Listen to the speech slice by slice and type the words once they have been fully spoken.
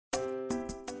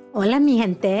Hola, mi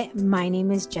gente. My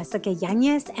name is Jessica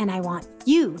Yanez, and I want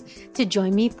you to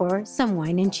join me for some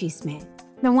Wine and Chisme.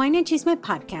 The Wine and Chisme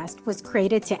podcast was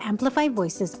created to amplify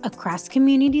voices across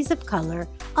communities of color,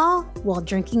 all while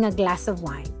drinking a glass of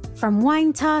wine. From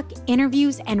wine talk,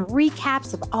 interviews, and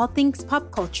recaps of all things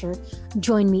pop culture,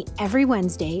 join me every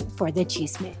Wednesday for the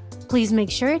Chisme. Please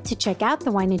make sure to check out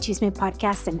the Wine and Chisme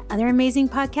podcast and other amazing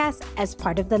podcasts as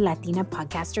part of the Latina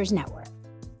Podcasters Network.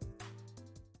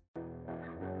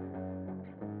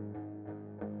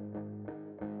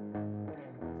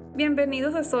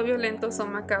 Bienvenidos a So Violento, So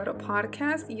Macabro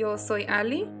Podcast. Yo soy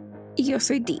Ali. Y yo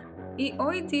soy Dee. Y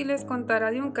hoy Dee les contará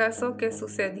de un caso que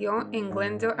sucedió en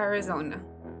Glendale, Arizona.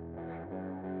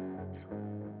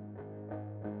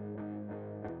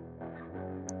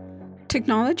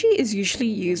 Technology is usually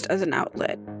used as an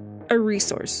outlet, a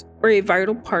resource, or a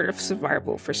vital part of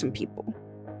survival for some people.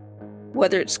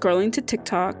 Whether it's scrolling to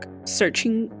TikTok,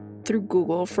 searching through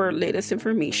Google for latest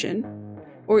information,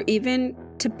 or even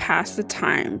to pass the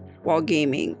time while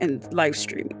gaming and live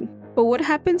streaming. But what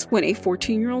happens when a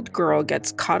 14-year-old girl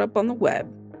gets caught up on the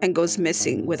web and goes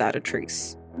missing without a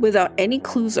trace? Without any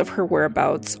clues of her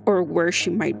whereabouts or where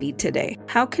she might be today?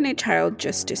 How can a child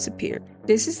just disappear?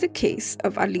 This is the case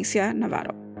of Alicia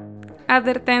Navarro.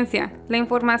 Advertencia: la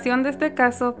información de este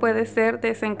caso puede ser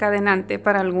desencadenante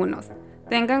para algunos.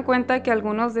 Tenga en cuenta que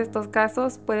algunos de estos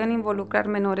casos pueden involucrar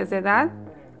menores de edad,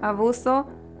 abuso,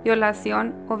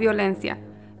 violación o violencia.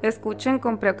 Escuchen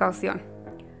con precaución.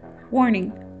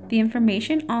 Warning: the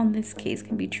information on this case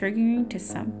can be triggering to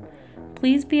some.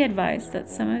 Please be advised that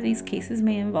some of these cases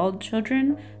may involve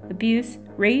children, abuse,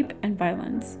 rape, and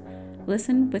violence.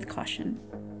 Listen with caution.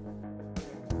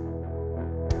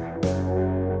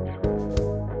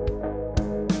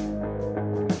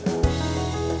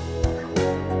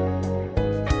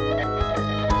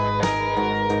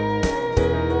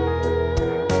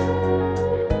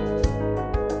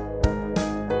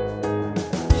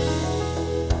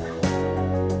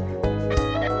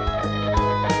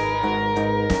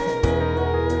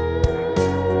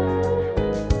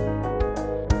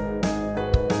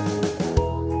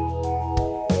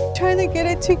 Trying to get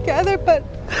it together, but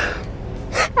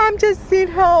I'm just need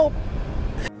help.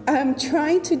 I'm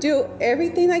trying to do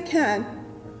everything I can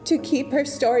to keep her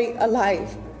story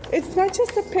alive. It's not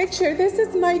just a picture. This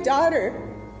is my daughter.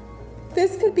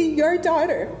 This could be your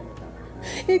daughter.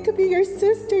 It could be your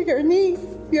sister, your niece,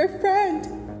 your friend.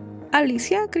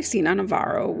 Alicia Cristina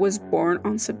Navarro was born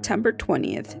on September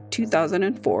 20th,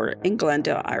 2004 in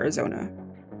Glendale, Arizona.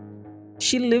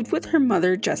 She lived with her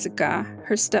mother, Jessica,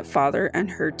 her stepfather, and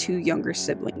her two younger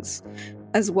siblings,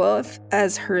 as well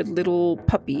as her little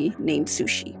puppy named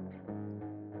Sushi.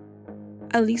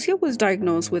 Alicia was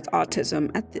diagnosed with autism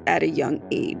at a young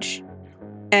age,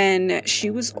 and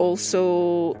she was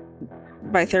also,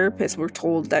 by therapists, were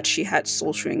told that she had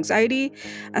social anxiety,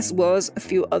 as well as a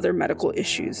few other medical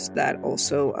issues that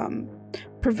also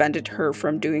prevented her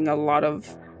from doing a lot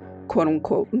of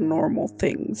quote-unquote normal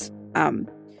things.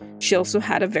 She also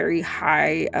had a very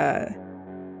high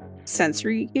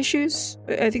sensory issues,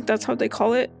 I think that's how they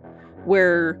call it,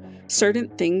 where certain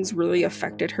things really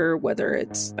affected her, whether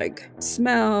it's like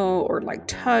smell or like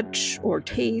touch or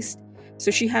taste.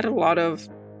 So she had a lot of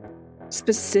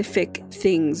specific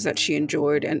things that she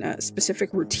enjoyed and specific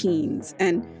routines,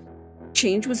 and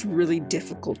change was really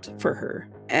difficult for her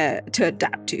to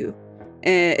adapt to,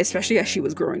 especially as she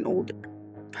was growing older.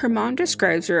 Her mom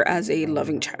describes her as a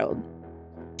loving child.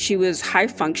 She was high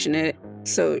functioning,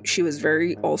 so she was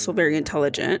very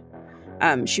intelligent.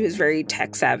 She was very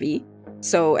tech savvy.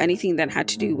 So anything that had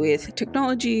to do with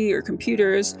technology or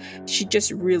computers, she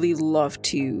just really loved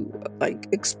to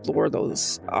explore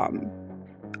those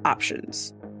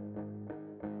options.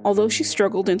 Although she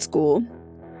struggled in school,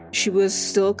 she was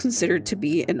still considered to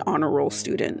be an honor roll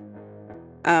student.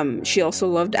 She also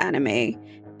loved anime,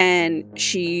 and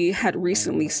she had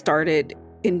recently started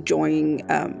enjoying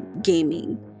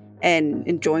gaming and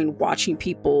enjoying watching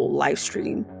people live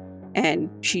stream, and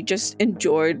she just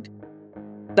enjoyed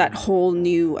that whole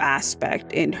new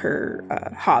aspect in her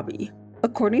hobby.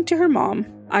 According to her mom,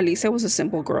 Alicia was a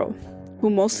simple girl who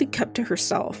mostly kept to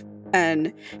herself,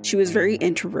 and she was very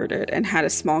introverted and had a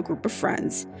small group of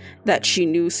friends that she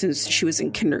knew since she was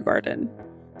in kindergarten.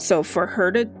 So for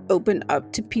her to open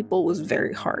up to people was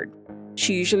very hard.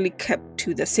 She usually kept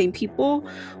to the same people,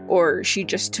 or she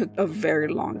just took a very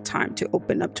long time to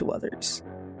open up to others.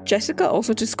 Jessica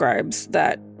also describes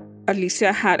that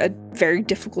Alicia had a very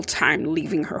difficult time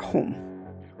leaving her home.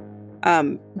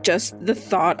 Just the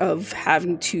thought of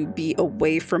having to be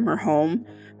away from her home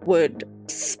would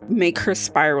make her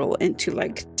spiral into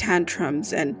like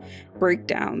tantrums and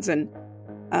breakdowns, and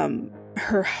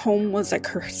her home was like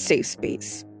her safe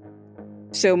space.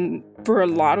 So for a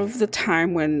lot of the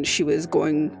time when she was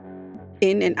going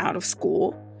in and out of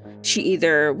school, she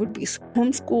either would be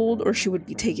homeschooled or she would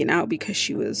be taken out because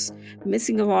she was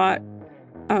missing a lot.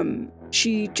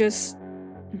 She just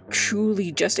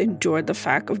truly just enjoyed the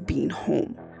fact of being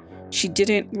home. She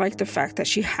didn't like the fact that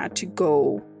she had to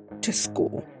go to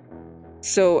school.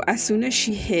 So as soon as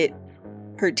she hit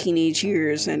her teenage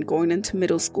years and going into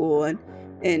middle school and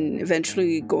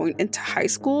eventually going into high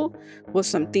school was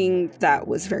something that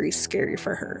was very scary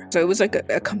for her. So it was like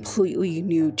a completely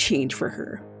new change for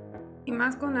her. Y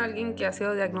más con alguien que ha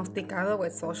sido diagnosticado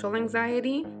with social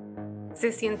anxiety, se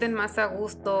sienten más a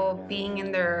gusto being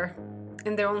in their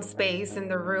own space, in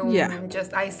their room, and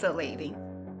just isolating.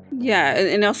 Yeah,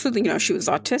 and also, you know, she was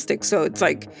autistic, so it's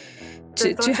like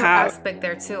to have aspect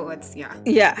there too. It's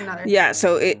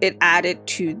so it added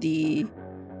to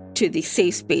the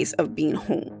safe space of being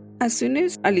home. As soon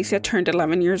as Alicia turned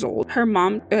 11 years old, her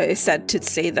mom is said to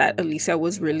say that Alicia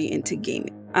was really into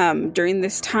gaming. During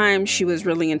this time, she was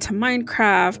really into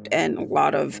Minecraft and a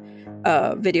lot of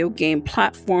video game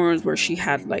platforms where she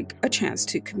had like a chance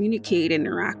to communicate and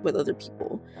interact with other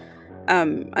people.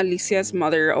 Alicia's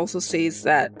mother also says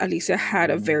that Alicia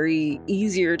had a very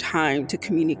easier time to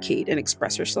communicate and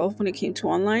express herself when it came to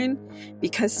online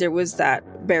because there was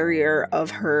that barrier of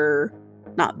her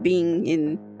not being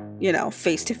in, you know,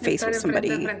 face to face with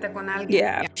somebody.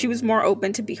 Yeah, she was more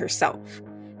open to be herself.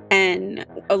 And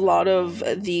a lot of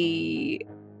the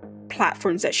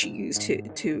platforms that she used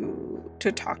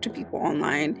to talk to people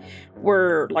online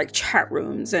were like chat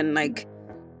rooms, and like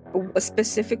a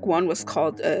specific one was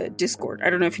called Discord. I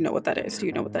don't know if you know what that is. Do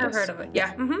you know what that is? I've heard of it.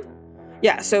 Yeah. Mm-hmm.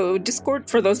 Yeah, so Discord,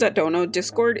 for those that don't know,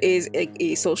 Discord is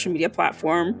a social media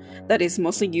platform that is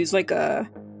mostly used like a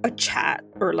chat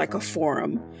or like a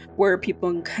forum where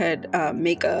people could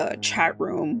make a chat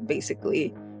room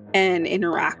basically and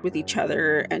interact with each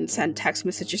other and send text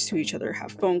messages to each other,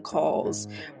 have phone calls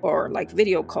or like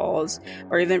video calls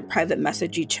or even private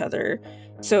message each other.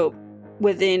 So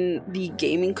within the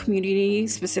gaming community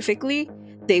specifically,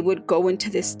 they would go into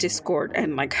this Discord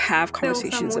and like have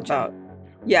conversations about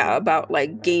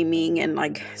like gaming and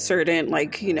like certain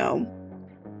like, you know,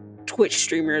 Twitch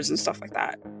streamers and stuff like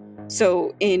that.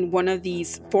 So in one of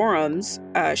these forums,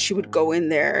 she would go in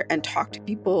there and talk to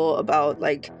people about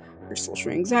like her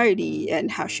social anxiety and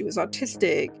how she was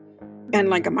autistic. And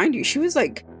like, mind you, she was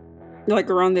like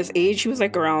around this age, she was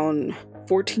like around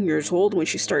 14 years old when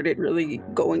she started really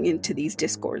going into these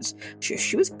Discords.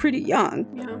 She was pretty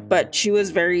young, but she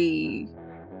was very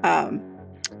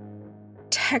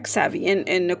tech savvy.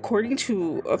 And according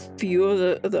to a few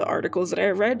of the articles that I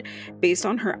read based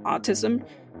on her autism,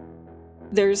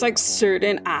 there's like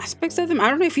certain aspects of them. I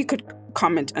don't know if you could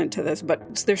comment into this,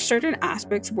 but there's certain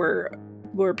aspects where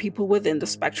people within the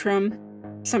spectrum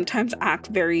sometimes act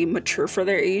very mature for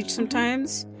their age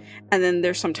sometimes. And then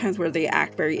there's sometimes where they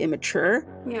act very immature.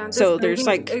 Yeah. So there's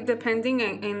like depending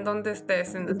on donde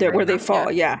estés in where they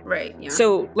fall. Yeah. Right. Yeah.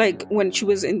 So like when she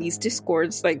was in these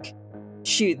Discords, like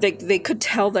they could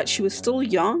tell that she was still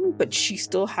young, but she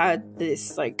still had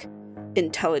this like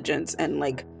intelligence and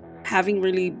like having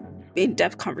really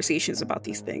in-depth conversations about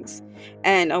these things.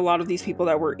 And a lot of these people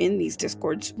that were in these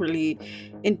Discords really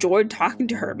enjoyed talking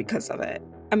to her because of it.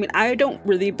 I mean, I don't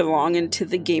really belong into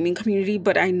the gaming community,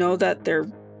 but I know that they're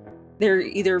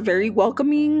either very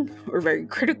welcoming or very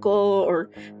critical, or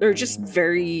they're just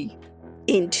very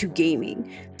into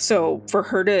gaming. So for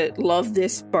her to love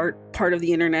this part of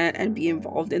the internet and be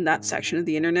involved in that section of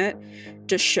the internet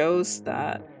just shows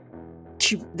that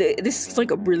this is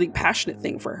like a really passionate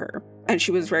thing for her. And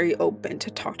she was very open to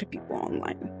talk to people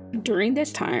online. During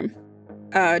this time,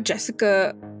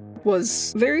 Jessica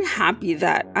was very happy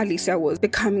that Alicia was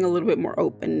becoming a little bit more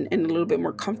open and a little bit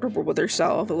more comfortable with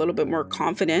herself, a little bit more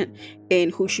confident in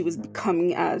who she was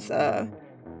becoming as a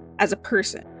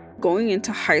person. Going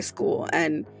into high school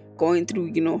and going through,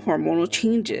 you know, hormonal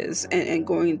changes and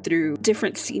going through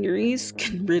different sceneries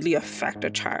can really affect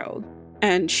a child.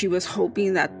 And she was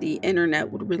hoping that the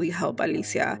internet would really help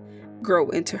Alicia grow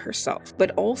into herself.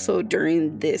 But also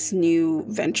during this new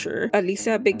venture,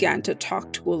 Alicia began to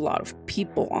talk to a lot of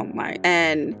people online.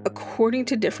 And according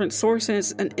to different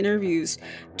sources and interviews,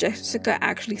 Jessica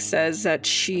actually says that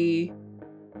she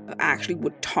actually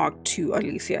would talk to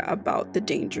Alicia about the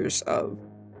dangers of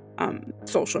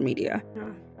social media.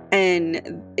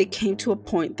 And it came to a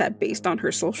point that based on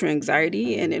her social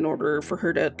anxiety and in order for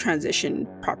her to transition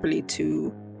properly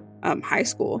to high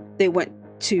school, they went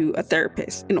to a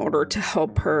therapist in order to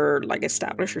help her like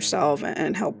establish herself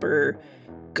and help her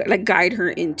like guide her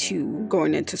into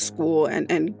going into school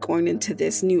and going into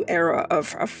this new era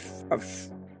of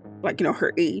like, you know,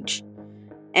 her age.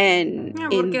 And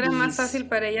porque era más fácil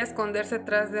para ella esconderse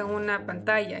atrás de una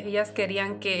pantalla. Ellas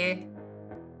querían que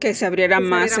se abriera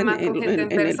más con gente en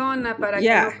persona para que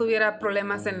no tuviera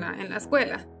problemas en la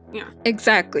escuela. Yeah.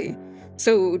 Exactly.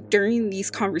 So during these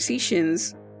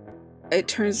conversations, it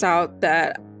turns out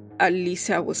that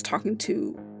Alicia was talking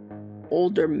to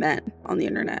older men on the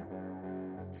internet.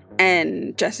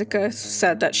 And Jessica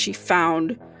said that she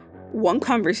found one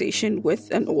conversation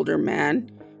with an older man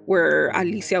where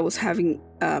Alicia was having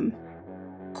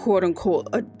quote unquote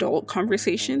adult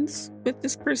conversations with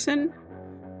this person.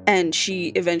 And she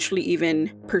eventually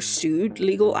even pursued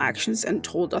legal actions and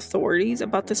told authorities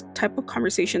about this type of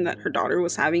conversation that her daughter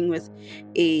was having with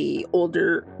a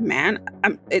older man.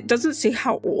 It doesn't say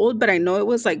how old, but I know it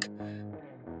was like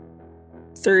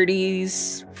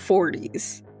 30s,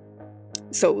 40s.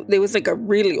 So there was like a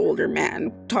really older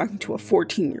man talking to a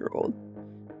 14-year-old.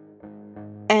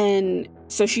 And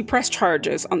so she pressed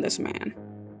charges on this man.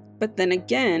 But then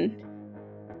again,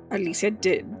 Alicia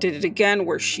did it again,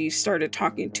 where she started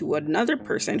talking to another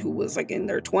person who was like in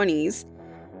their 20s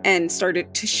and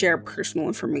started to share personal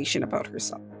information about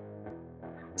herself.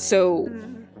 So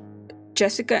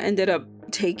Jessica ended up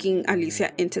taking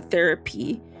Alicia into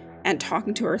therapy and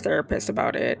talking to her therapist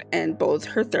about it. And both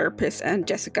her therapist and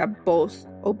Jessica both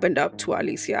opened up to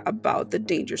Alicia about the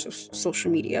dangers of social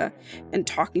media and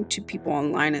talking to people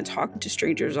online and talking to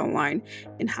strangers online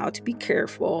and how to be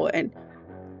careful and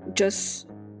just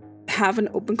having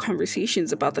open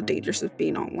conversations about the dangers of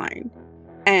being online.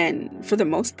 And for the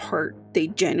most part, they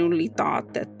genuinely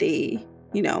thought that they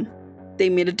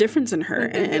made a difference in her,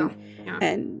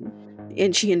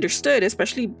 and she understood,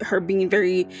 especially her being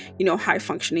very, high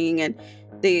functioning, and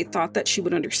they thought that she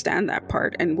would understand that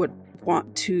part and would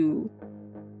want to,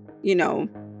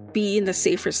 be in the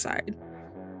safer side.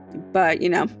 But,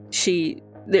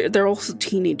 they're also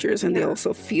teenagers, and they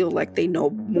also feel like they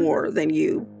know more than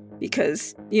you.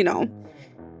 Because, I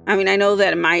know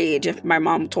that at my age, if my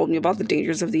mom told me about the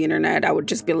dangers of the internet, I would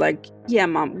just be like, yeah,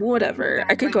 mom, whatever.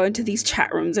 Exactly. I could go into these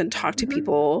chat rooms and talk to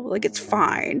people. Like, it's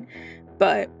fine.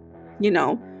 But,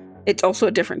 it's also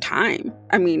a different time.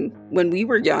 When we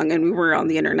were young and we were on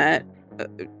the internet,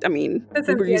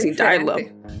 we were using dial-up.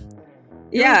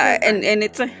 Yeah, and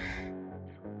it's like,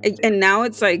 and now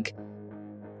it's like,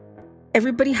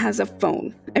 everybody has a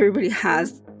phone. Everybody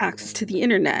has access to the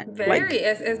internet.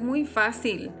 Es muy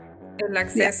fácil el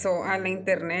acceso a la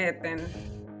internet, and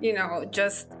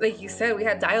just like you said, we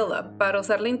had dial-up. Para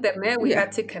usar la internet, we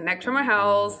had to connect from our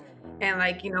house, and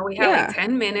we had like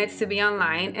 10 minutes to be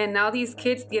online. And now these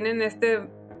kids tienen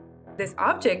this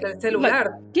object, el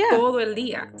celular, todo el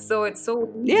día. So it's so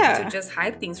easy to just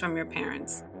hide things from your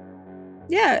parents.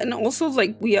 Yeah, and also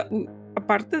we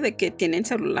aparte de que tienen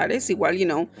celulares,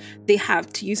 igual, they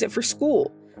have to use it for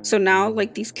school. So now,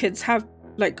 these kids have,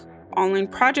 online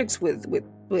projects with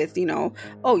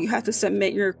you have to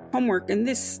submit your homework in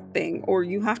this thing, or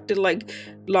you have to,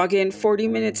 log in 40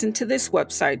 minutes into this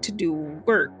website to do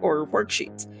work or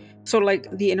worksheets. So,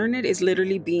 the internet is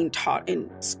literally being taught in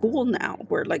school now,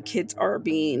 where, kids are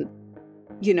being,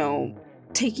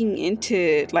 taking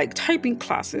into, typing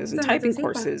classes and typing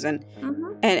courses and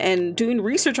doing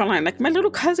research online. My little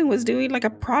cousin was doing, a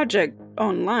project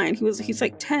online. He's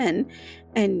 10,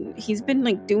 and he's been,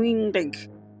 doing,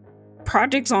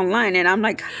 projects online, and I'm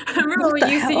like, I remember we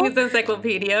used to use the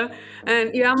encyclopedia,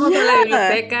 and íbamos a la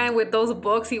biblioteca with those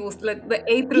books. He was the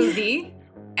A through Z,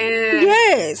 and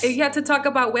you had to talk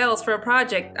about whales for a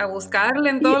project. A buscarle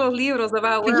en todos los libros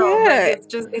about whales.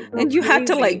 It's and you had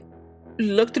to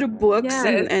look through books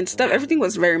and stuff. Everything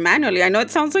was very manually. I know it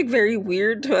sounds very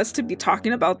weird to us to be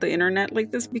talking about the internet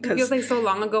like this, because it feels so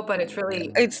long ago, but it's really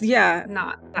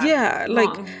not that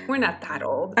long. We're not that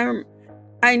old.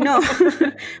 I know.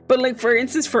 But for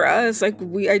instance, for us, I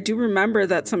do remember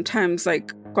that sometimes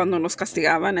cuando nos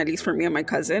castigaban, at least for me and my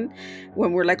cousin,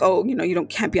 when we're you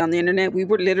can't be on the internet, we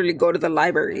would literally go to the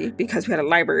library because we had a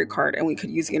library card and we could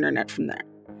use the internet from there.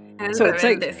 And so it's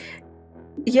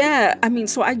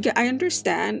so I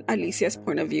understand Alicia's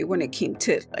point of view when it came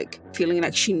to feeling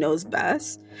like she knows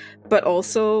best, but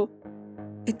also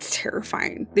it's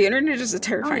terrifying. The internet is a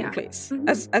terrifying place. Mm-hmm.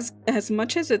 As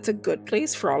much as it's a good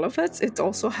place for all of us, it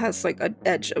also has an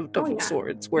edge of double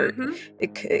swords where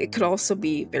it could also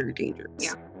be very dangerous.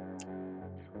 Yeah.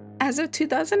 As of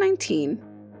 2019,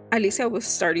 Alicia was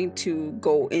starting to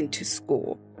go into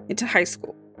high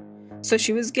school. So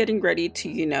she was getting ready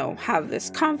to, have this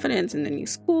confidence in the new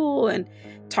school and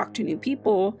talk to new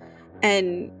people.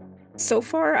 And So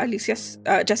far,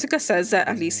 Jessica says that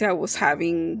Alicia was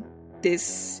having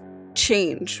this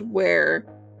change where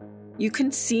you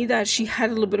can see that she had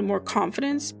a little bit more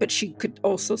confidence, but she could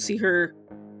also see her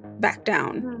back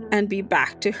down and be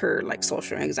back to her like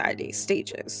social anxiety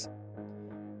stages.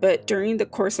 But during the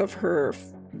course of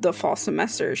the fall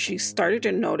semester, she started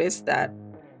to notice that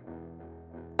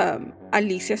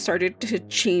Alicia started to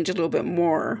change a little bit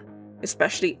more,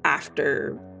 especially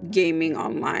after gaming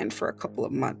online for a couple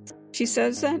of months. She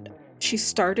says that she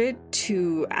started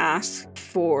to ask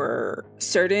for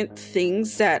certain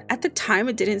things that at the time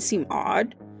it didn't seem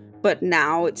odd, but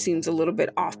now it seems a little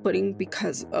bit off-putting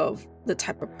because of the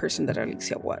type of person that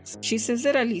Alicia was. She says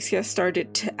that Alicia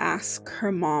started to ask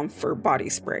her mom for body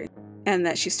spray, and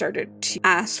that she started to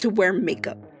ask to wear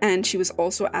makeup. And she was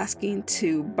also asking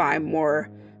to buy more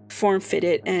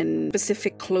form-fitted and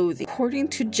specific clothing. According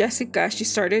to Jessica, she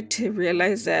started to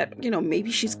realize that,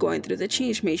 maybe she's going through the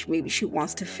change. Maybe she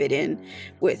wants to fit in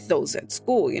with those at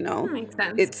school, That makes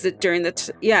sense. It's during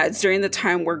the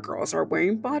time where girls are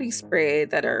wearing body spray,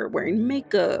 that are wearing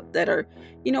makeup, that are,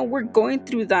 we're going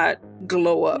through that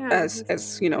glow up, as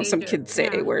some kids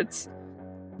say, where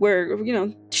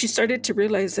she started to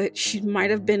realize that she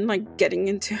might have been like getting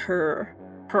into her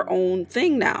own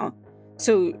thing now.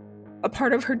 So a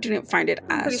part of her didn't find it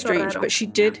as strange, but she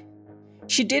did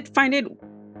find it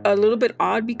a little bit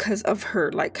odd because of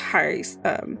her like high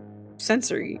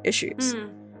sensory issues,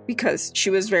 because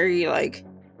she was very like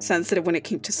sensitive when it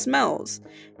came to smells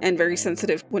and very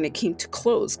sensitive when it came to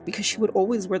clothes, because she would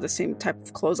always wear the same type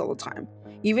of clothes all the time.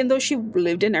 Even though she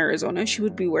lived in Arizona, she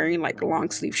would be wearing like long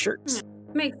sleeve shirts.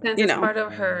 Makes sense. It's part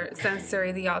of her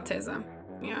sensory, the autism.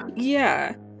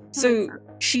 Yeah. So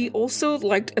she also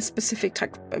liked a specific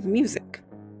type of music.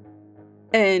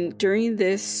 And during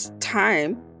this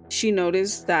time, she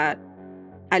noticed that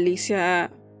Alicia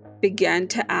began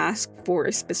to ask for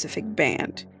a specific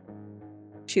band.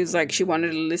 She was like, she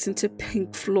wanted to listen to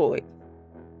Pink Floyd.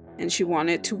 And she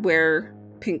wanted to wear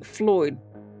Pink Floyd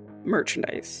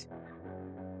merchandise.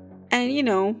 And,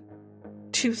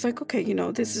 she was like, okay,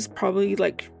 this is probably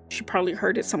like, she probably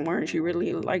heard it somewhere and she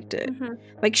really liked it.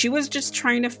 Like, she was just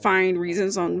trying to find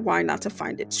reasons on why not to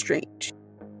find it strange.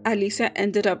 Alicia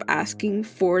ended up asking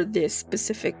for this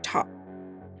specific top,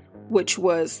 which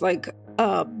was like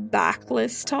a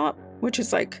backless top, which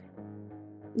is like,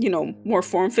 more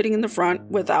form-fitting in the front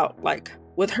with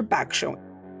her back showing.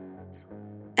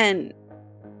 And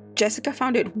Jessica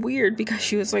found it weird because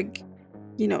she was like,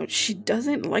 she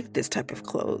doesn't like this type of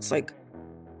clothes. Like,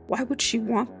 why would she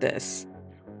want this?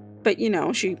 But,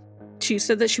 she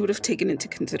said that she would have taken into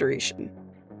consideration.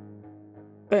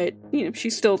 But, she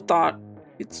still thought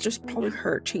it's just probably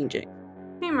her changing.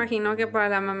 Me imagino que para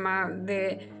la mamá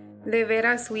de ver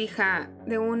a su hija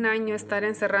de 1 año estar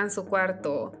encerrada en su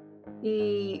cuarto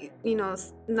y,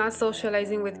 not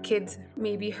socializing with kids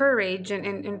maybe her age and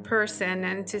in person,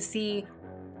 and to see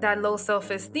that low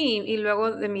self-esteem, y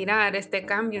luego de mirar este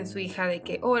cambio en su hija de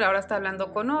que ahora está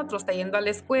hablando con otros, está yendo a la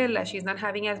escuela, she's not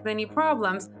having as many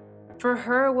problems. For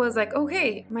her was like,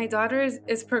 okay, my daughter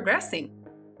is progressing.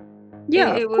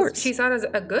 Yeah, of course. She saw it as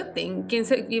a good thing. ¿Quién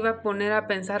se iba a poner a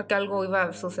pensar que algo iba a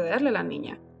sucederle a la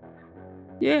niña?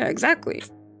 Yeah, exactly.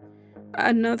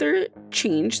 Another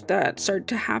change that started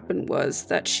to happen was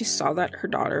that she saw that her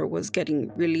daughter was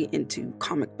getting really into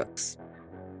comic books,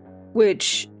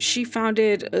 which she found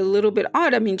it a little bit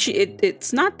odd. I mean,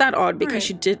 it's not that odd because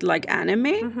she did like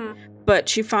anime, but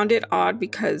she found it odd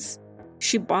because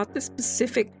she bought the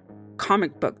specific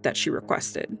comic book that she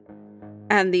requested.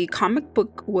 And the comic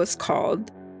book was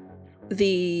called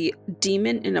The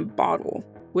Demon in a Bottle,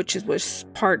 which was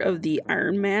part of the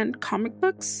Iron Man comic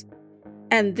books.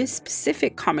 And this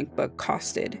specific comic book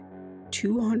costed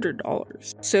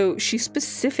 $200. So she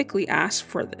specifically asked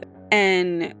for this.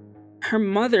 And her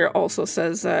mother also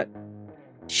says that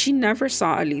she never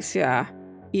saw Alicia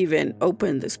even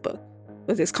open this book,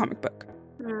 or this comic book.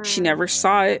 She never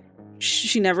saw it.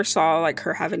 She never saw like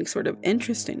her have any sort of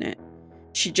interest in it.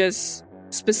 She just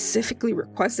specifically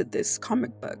requested this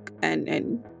comic book,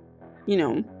 and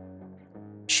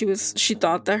she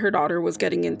thought that her daughter was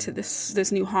getting into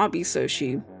this new hobby, so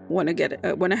she went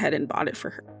ahead and bought it for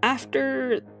her.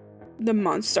 After the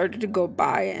months started to go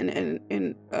by,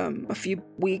 and a few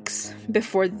weeks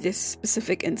before this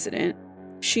specific incident,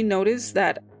 she noticed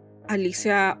that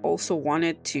Alicia also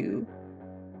wanted to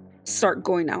start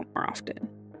going out more often.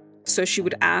 So she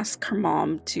would ask her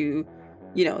mom to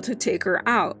take her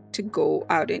out, to go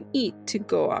out and eat, to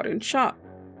go out and shop.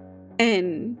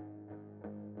 And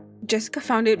Jessica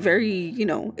found it very,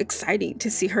 exciting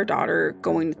to see her daughter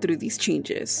going through these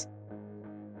changes.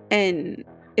 And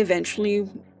eventually,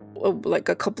 like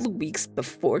a couple of weeks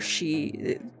before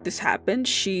this happened,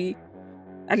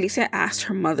 Alicia asked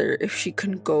her mother if she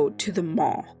could go to the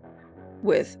mall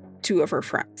with two of her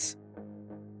friends.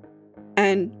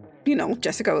 And,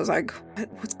 Jessica was like,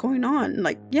 what's going on?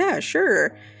 Like, yeah,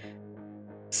 sure.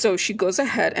 So she goes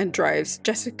ahead and drives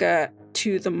Jessica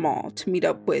to the mall to meet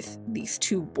up with these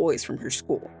two boys from her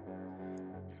school.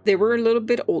 They were a little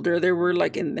bit older. They were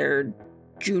like in their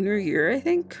junior year, I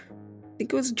think. I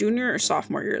think it was junior or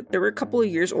sophomore year. They were a couple of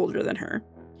years older than her.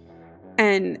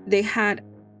 And they had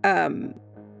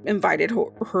invited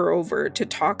her over to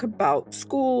talk about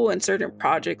school and certain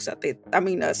projects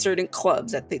that certain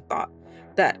clubs that they thought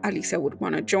that Alicia would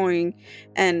want to join.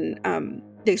 And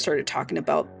they started talking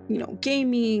about,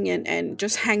 gaming and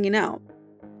just hanging out.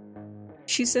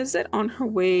 She says that on her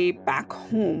way back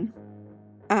home,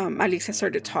 Alicia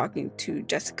started talking to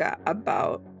Jessica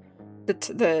about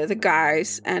the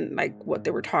guys and like what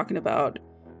they were talking about.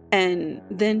 And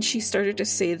then she started to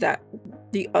say that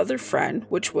the other friend,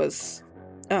 which was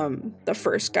the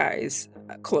first guy's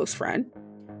close friend,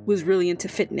 was really into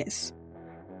fitness.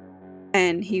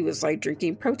 And he was like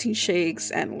drinking protein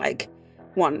shakes and like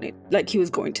he was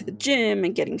going to the gym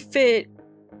and getting fit.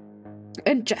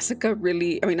 And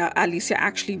Alicia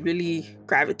actually really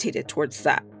gravitated towards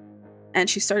that. And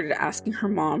she started asking her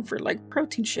mom for like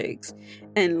protein shakes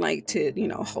and like to,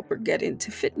 help her get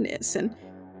into fitness. And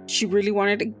she really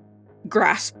wanted to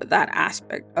grasp that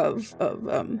aspect of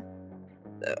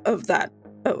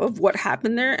what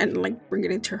happened there and like bring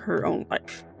it into her own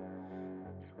life.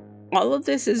 All of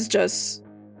this is just,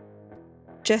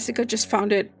 Jessica just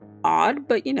found it odd,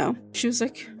 but she was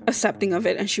like accepting of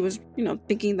it, and she was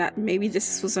thinking that maybe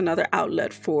this was another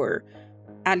outlet for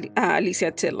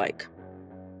Alicia to like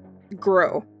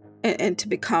grow and to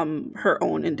become her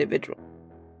own individual.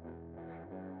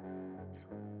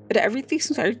 But everything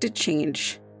started to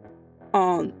change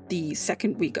on the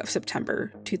second week of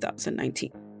September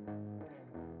 2019.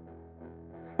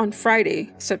 On Friday,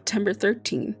 September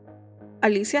 13,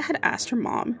 Alicia had asked her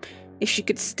mom if she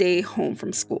could stay home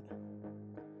from school.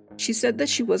 She said that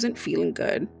she wasn't feeling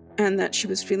good and that she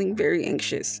was feeling very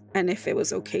anxious, and if it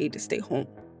was okay to stay home.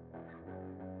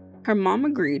 Her mom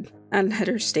agreed and let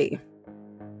her stay,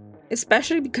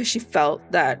 especially because she felt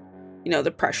that,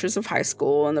 the pressures of high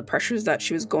school and the pressures that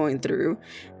she was going through,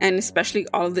 and especially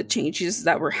all of the changes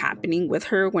that were happening with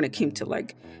her when it came to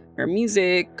like her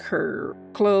music, her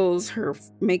clothes, her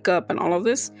makeup, and all of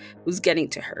this was getting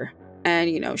to her.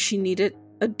 And, she needed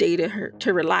a day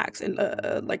to relax and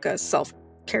like a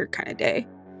self-care kind of day.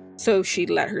 So she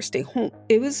let her stay home.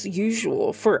 It was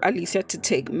usual for Alicia to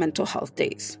take mental health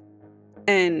days.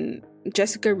 And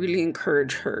Jessica really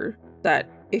encouraged her that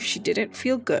if she didn't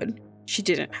feel good, she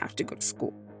didn't have to go to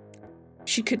school.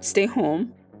 She could stay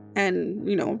home and,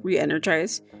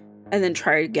 re-energize and then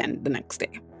try again the next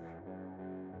day.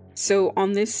 So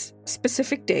on this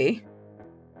specific day,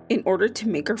 in order to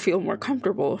make her feel more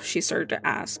comfortable, she started to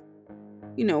ask,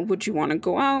 would you want to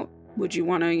go out? Would you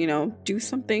want to, do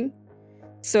something?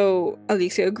 So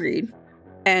Alicia agreed,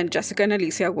 and Jessica and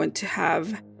Alicia went to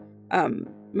have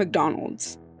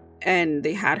McDonald's, and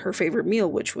they had her favorite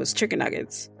meal, which was chicken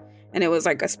nuggets. And it was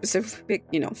like a specific,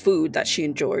 food that she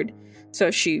enjoyed. So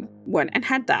she went and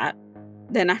had that.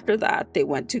 Then after that, they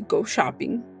went to go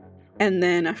shopping. And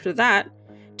then after that,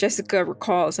 Jessica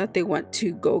recalls that they went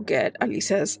to go get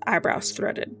Alicia's eyebrows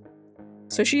threaded.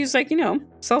 So she's like,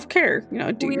 self-care,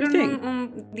 do your thing.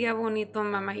 Un día bonito,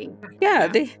 mamajita. Yeah,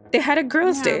 they had a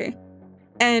girls' day.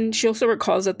 And she also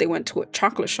recalls that they went to a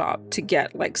chocolate shop to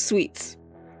get like sweets.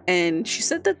 And she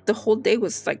said that the whole day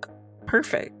was like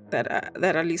perfect.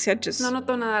 That Alicia just... No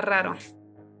notó nada raro.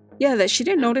 Yeah, that she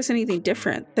didn't notice anything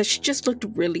different. That she just looked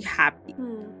really happy.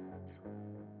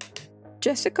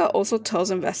 Jessica also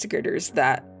tells investigators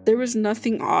that there was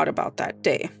nothing odd about that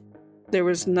day. There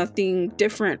was nothing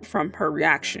different from her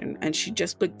reaction, and she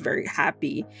just looked very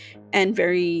happy and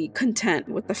very content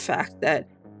with the fact that,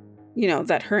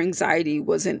 that her anxiety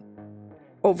wasn't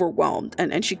overwhelmed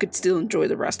and she could still enjoy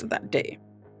the rest of that day.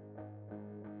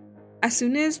 As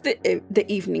soon as the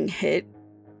evening hit,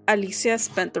 Alicia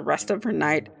spent the rest of her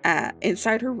night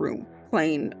inside her room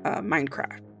playing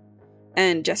Minecraft.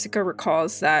 And Jessica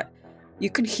recalls that you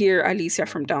could hear Alicia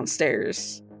from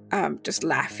downstairs just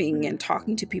laughing and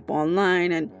talking to people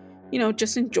online and,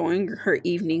 just enjoying her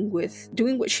evening with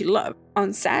doing what she loved.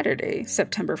 On Saturday,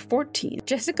 September 14th,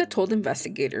 Jessica told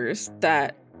investigators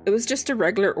that it was just a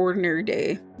regular, ordinary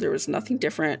day. There was nothing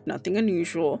different, nothing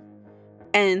unusual.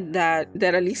 And that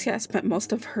Alicia spent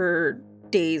most of her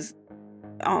days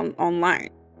online,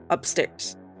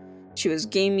 upstairs. She was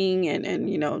gaming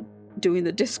and doing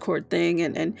the Discord thing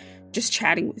and just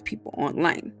chatting with people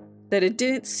online, that it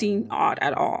didn't seem odd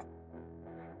at all.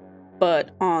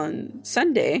 But on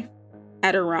Sunday,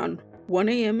 at around 1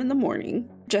 a.m. in the morning,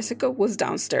 Jessica was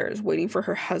downstairs waiting for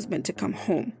her husband to come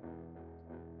home.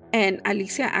 And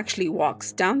Alicia actually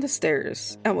walks down the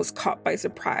stairs and was caught by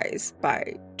surprise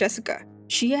by Jessica.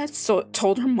 She had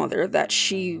told her mother that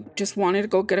she just wanted to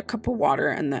go get a cup of water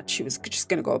and that she was just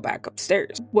going to go back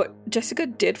upstairs. What Jessica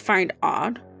did find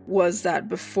odd was that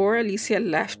before Alicia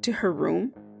left to her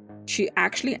room, she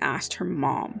actually asked her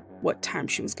mom what time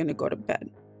she was going to go to bed.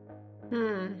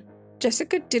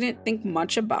 Jessica didn't think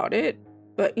much about it,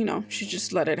 but she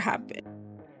just let it happen.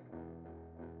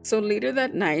 So later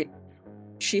that night,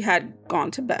 she had gone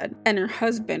to bed and her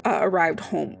husband arrived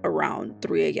home around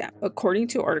 3 a.m. According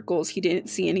to articles, he didn't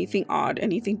see anything odd,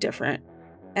 anything different,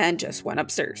 and just went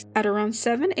upstairs. At around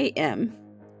 7 a.m.,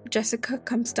 Jessica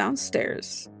comes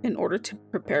downstairs in order to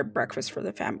prepare breakfast for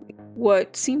the family.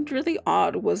 What seemed really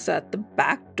odd was that the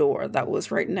back door that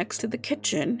was right next to the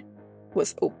kitchen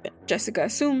was open. Jessica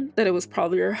assumed that it was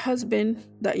probably her husband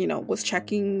that, was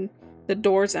checking the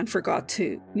doors and forgot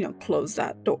to, close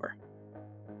that door.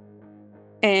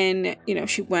 And,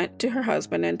 she went to her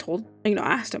husband and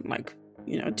asked him,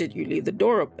 did you leave the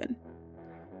door open?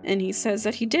 And he says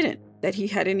that he didn't, that he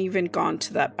hadn't even gone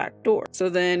to that back door. So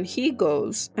then he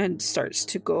goes and starts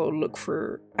to go look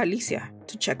for Alicia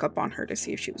to check up on her to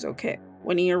see if she was okay.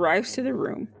 When he arrives to the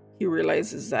room, he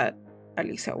realizes that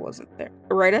Alicia wasn't there.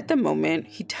 Right at the moment,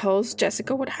 he tells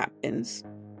Jessica what happens.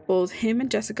 Both him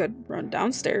and Jessica run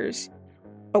downstairs,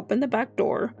 open the back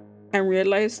door, and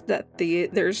realize that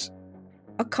there's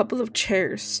a couple of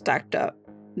chairs stacked up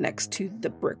next to the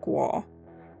brick wall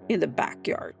in the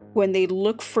backyard. When they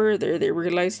look further, they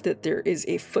realize that there is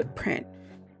a footprint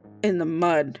in the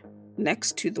mud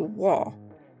next to the wall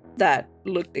that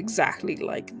looked exactly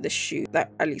like the shoe that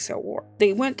Alicia wore.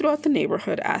 They went throughout the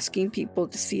neighborhood asking people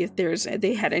to see if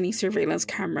they had any surveillance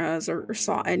cameras or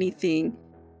saw anything,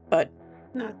 but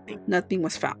nothing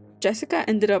was found. Jessica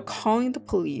ended up calling the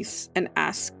police and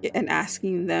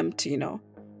asking them to,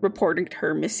 reporting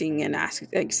her missing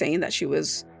and saying that she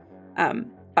was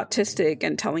autistic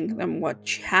and telling them what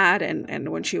she had and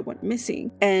when she went missing.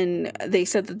 And they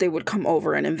said that they would come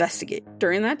over and investigate.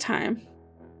 During that time,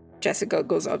 Jessica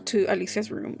goes up to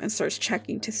Alicia's room and starts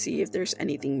checking to see if there's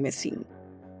anything missing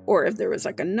or if there was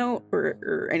a note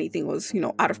or anything was,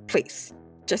 out of place.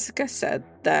 Jessica said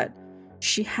that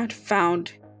she had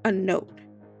found a note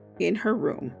in her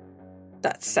room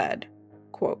that said,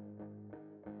 quote,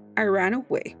 "I ran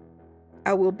away.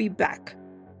 I will be back.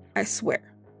 I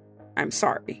swear. I'm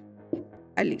sorry.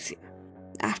 Alicia."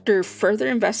 After further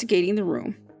investigating the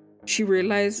room, she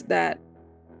realized that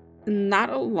not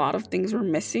a lot of things were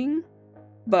missing,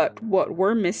 but what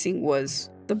were missing was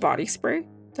the body spray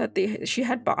that she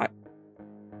had bought,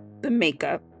 the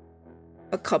makeup,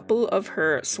 a couple of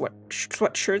her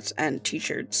sweatshirts and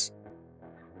t-shirts,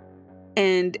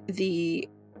 and the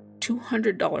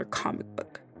 $200 comic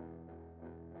book,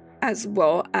 as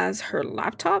well as her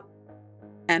laptop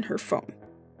and her phone.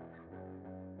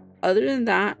 Other than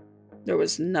that, there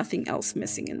was nothing else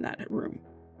missing in that room.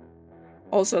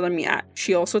 Also, let me add,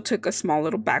 she also took a small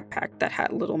little backpack that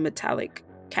had little metallic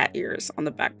cat ears on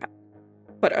the backpack.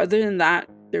 But other than that,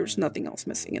 there was nothing else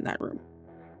missing in that room.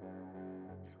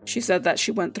 She said that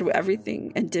she went through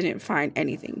everything and didn't find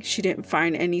anything. She didn't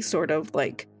find any sort of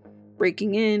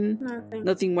breaking in.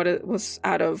 Nothing what was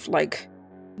out of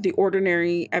the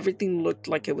ordinary. Everything looked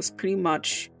like it was pretty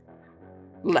much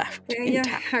left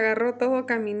intact. Agarró todo,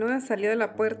 caminó, salió de la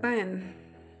puerta and...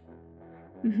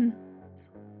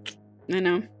 I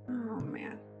know. Oh,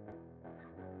 man.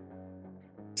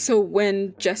 So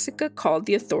when Jessica called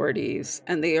the authorities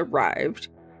and they arrived,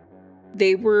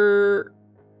 they were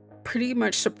pretty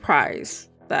much surprised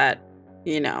that,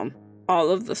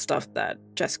 all of the stuff that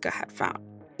Jessica had found.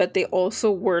 But they also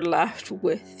were left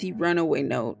with the runaway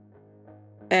note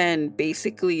and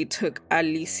basically took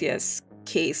Alicia's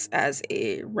case as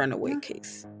a runaway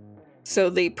case. So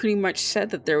they pretty much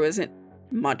said that there wasn't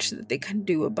much that they can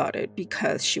do about it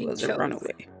because she was a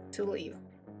runaway. To leave.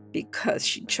 Because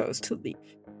she chose to leave.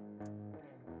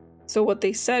 So what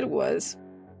they said was,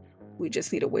 we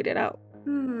just need to wait it out.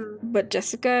 But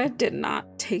Jessica did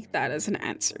not take that as an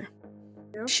answer.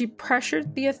 Yep. She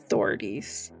pressured the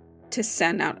authorities to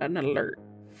send out an alert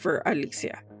for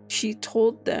Alicia. She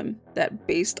told them that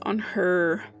based on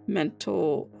her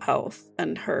mental health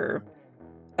and her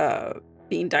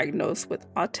being diagnosed with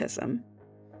autism,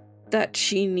 that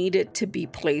she needed to be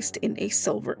placed in a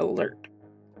silver alert,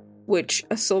 which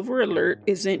a silver alert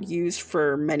isn't used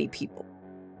for many people.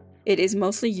 It is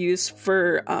mostly used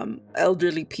for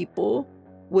elderly people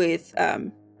with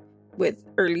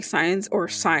early signs or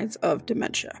signs of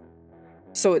dementia.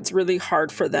 So it's really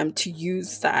hard for them to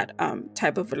use that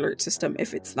type of alert system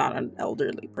if it's not an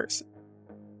elderly person.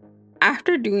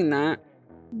 After doing that,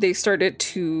 they started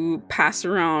to pass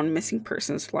around missing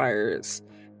persons flyers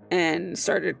and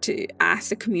started to ask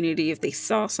the community if they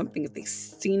saw something, if they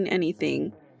seen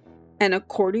anything. And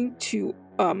according to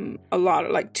a lot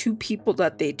of, like, 2 people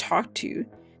that they talked to,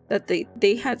 that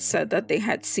they had said that they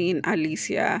had seen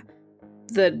Alicia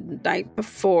the night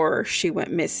before she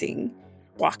went missing,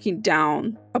 walking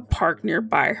down a park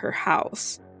nearby her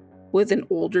house with an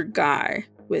older guy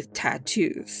with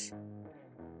tattoos.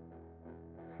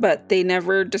 But they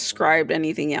never described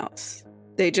anything else.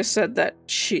 They just said that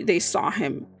they saw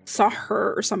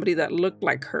her or somebody that looked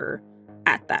like her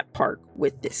at that park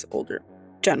with this older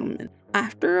gentleman.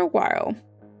 After a while,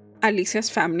 Alicia's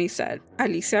family said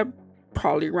Alicia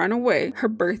probably ran away. Her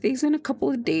birthday's in a couple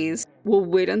of days. We'll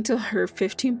wait until her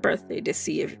 15th birthday to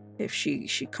see if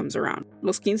she comes around.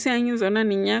 Los 15 años de una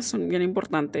niña son bien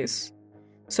importantes.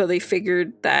 So they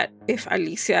figured that if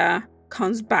Alicia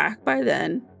comes back by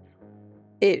then,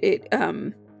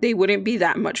 they wouldn't be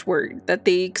that much worried, that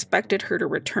they expected her to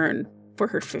return for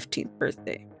her 15th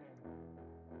birthday.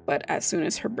 But as soon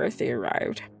as her birthday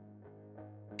arrived,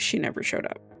 she never showed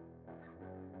up.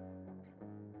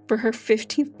 For her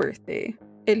 15th birthday,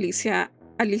 Alicia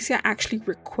actually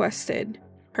requested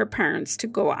her parents to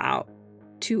go out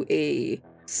to a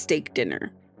steak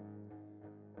dinner,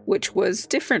 which was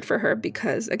different for her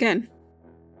because, again,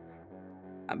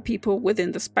 people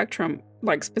within the spectrum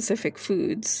like specific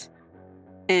foods,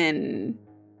 and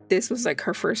this was like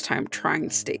her first time trying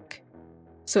steak.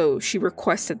 So she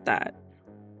requested that.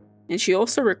 And she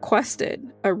also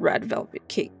requested a red velvet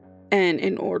cake. And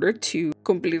in order to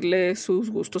cumplirle sus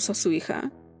gustos a su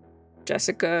hija,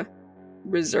 Jessica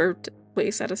reserved a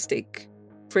place at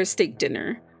for a steak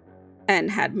dinner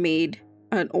and had made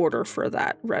an order for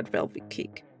that red velvet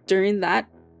cake. During that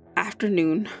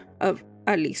afternoon of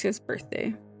Alicia's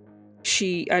birthday,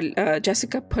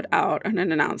 Jessica put out an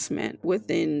announcement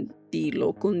within the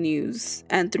local news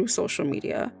and through social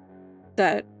media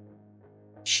that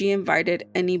she invited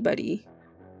anybody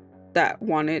that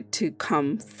wanted to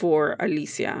come for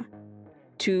Alicia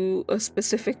to a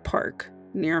specific park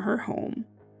near her home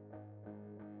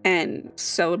and not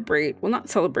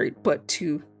celebrate, but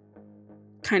to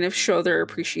kind of show their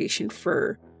appreciation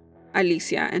for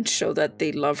Alicia and show that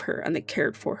they love her and they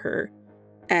cared for her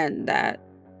and that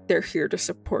they're here to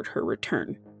support her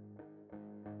return.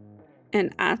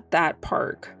 And at that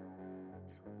park,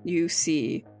 you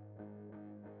see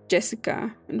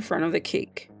Jessica in front of the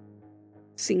cake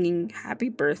singing happy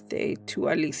birthday to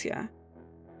Alicia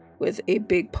with a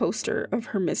big poster of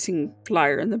her missing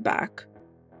flyer in the back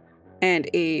and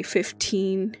a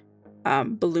 15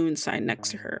 balloon sign next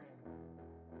to her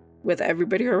with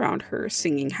everybody around her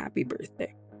singing happy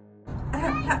birthday.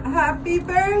 Happy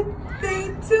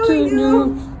birthday to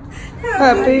you.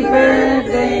 Happy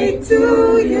birthday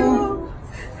to you.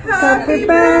 Happy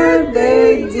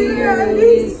birthday, dear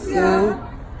Alicia.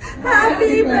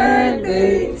 Happy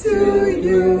birthday to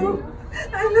you.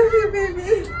 I love you,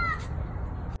 baby.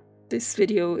 This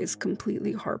video is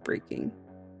completely heartbreaking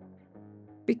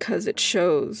because it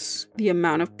shows the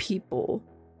amount of people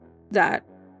that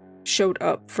showed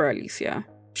up for Alicia,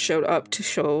 showed up to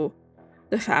show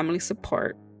the family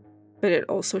support, but it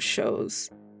also shows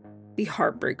the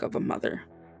heartbreak of a mother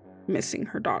missing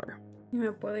her daughter. Me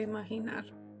puedo imaginar.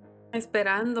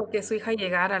 Esperando que su hija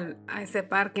llegara a ese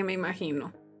parque, me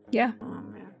imagino. Yeah. Oh,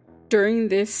 man. During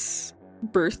this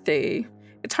birthday,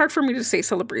 it's hard for me to say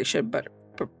celebration, but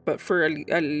for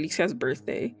Alicia's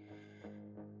birthday,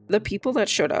 the people that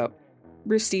showed up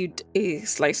received a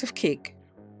slice of cake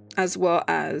as well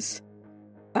as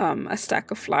a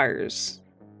stack of flyers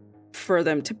for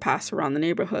them to pass around the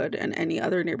neighborhood and any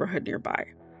other neighborhood nearby.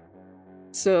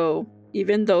 So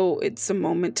even though it's a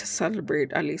moment to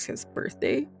celebrate Alicia's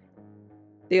birthday,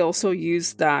 they also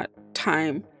used that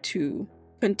time to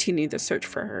continue the search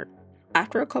for her.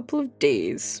 After a couple of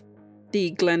days,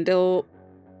 the Glendale,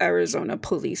 Arizona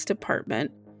Police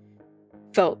Department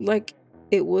felt like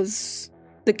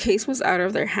the case was out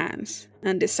of their hands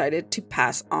and decided to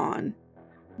pass on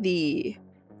the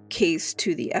case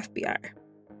to the FBI.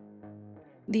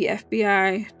 The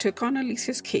FBI took on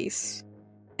Alicia's case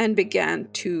and began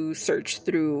to search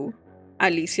through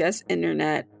Alicia's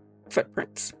internet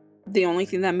footprints. The only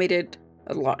thing that made it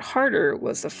a lot harder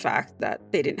was the fact that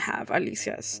they didn't have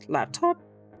Alicia's laptop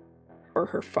or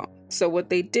her phone. So what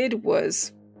they did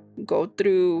was go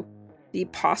through the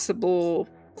possible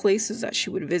places that she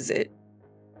would visit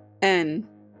and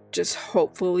just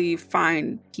hopefully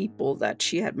find people that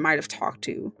she might have talked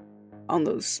to on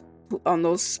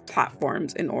those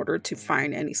platforms in order to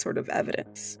find any sort of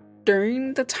evidence.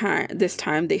 During this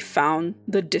time, they found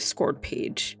the Discord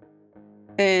page,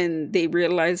 and they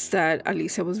realized that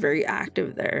Alicia was very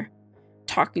active there,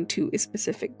 talking to a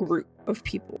specific group of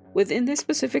people. Within this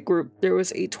specific group, there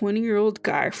was a 20-year-old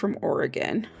guy from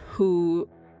Oregon who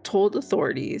told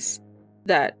authorities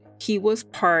that he was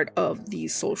part of the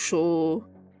social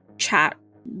chat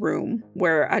room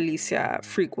where Alicia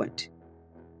frequented.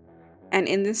 And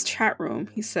in this chat room,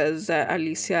 he says that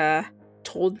Alicia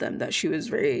told them that she was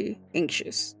very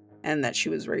anxious and that she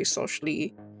was very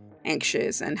socially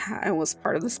anxious and was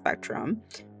part of the spectrum,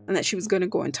 and that she was going to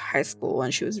go into high school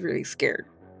and she was really scared.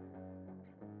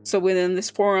 So within this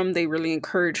forum, they really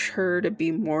encouraged her to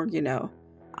be more,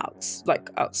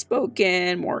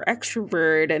 outspoken, more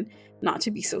extrovert, and not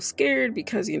to be so scared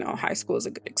because, high school is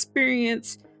a good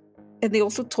experience. And they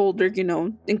also told her,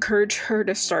 encourage her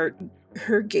to start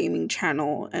her gaming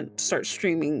channel and start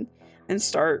streaming and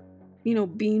start,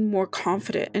 being more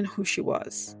confident in who she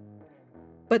was.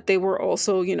 But they were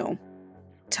also,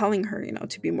 telling her,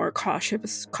 to be more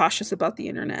cautious about the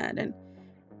internet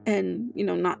and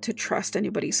not to trust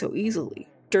anybody so easily.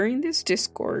 During this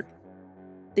Discord,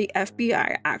 the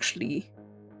FBI actually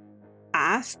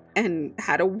asked and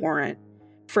had a warrant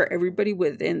for everybody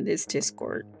within this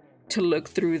Discord to look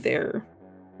through their,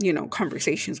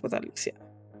 conversations with Alicia.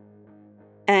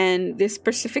 And this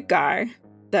specific guy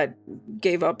that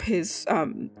gave up his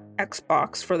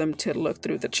Xbox for them to look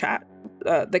through the chat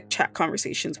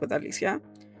conversations with Alicia,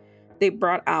 they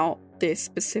brought out this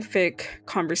specific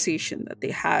conversation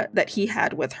that he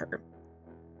had with her.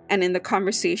 And in the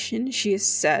conversation, she has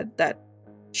said that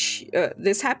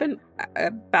this happened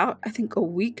about, I think, a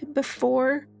week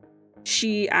before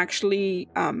she actually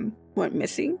went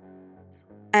missing.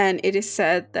 And it is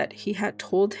said that he had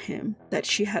told him that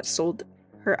she had sold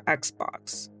her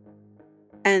Xbox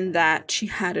and that she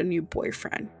had a new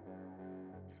boyfriend.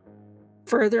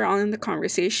 Further on in the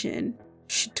conversation,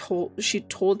 she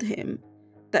told him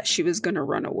that she was going to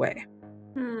run away.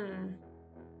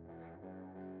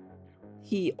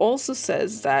 He also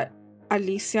says that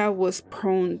Alicia was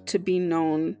prone to be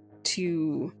known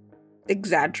to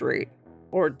exaggerate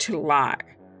or to lie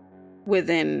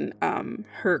within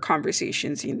her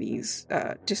conversations in these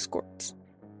Discords.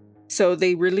 So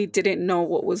they really didn't know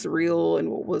what was real and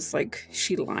what was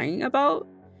she lying about.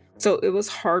 So it was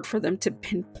hard for them to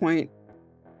pinpoint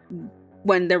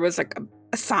when there was a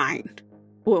sign,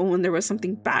 when there was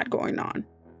something bad going on.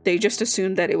 They just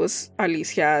assumed that it was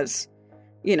Alicia's,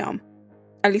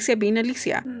 Alicia being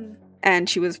Alicia. And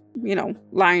she was,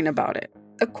 lying about it.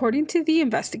 According to the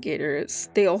investigators,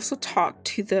 they also talked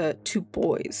to the two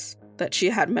boys that she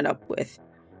had met up with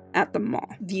at the mall.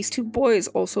 These two boys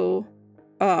also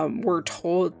were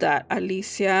told that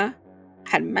Alicia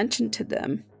had mentioned to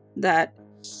them that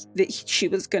she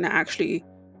was going to actually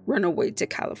run away to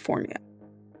California.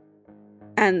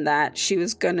 And that she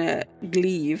was going to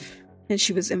leave and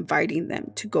she was inviting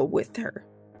them to go with her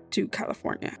to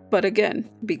California. But again,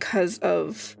 because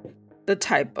of the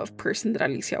type of person that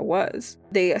Alicia was,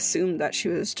 they assumed that she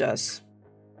was just,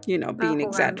 being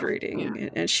exaggerating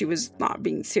and she was not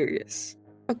being serious.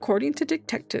 According to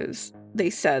detectives, they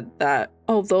said that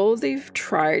although they've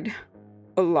tried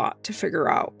a lot to figure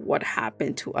out what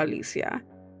happened to Alicia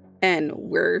and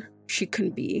where she can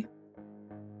be,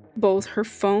 both her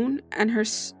phone and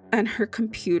her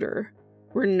computer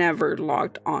were never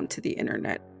logged onto the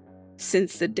internet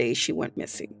since the day she went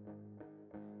missing.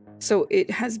 So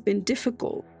it has been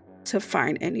difficult to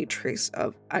find any trace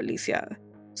of Alicia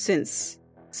since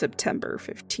September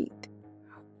 15th.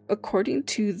 According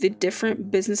to the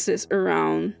different businesses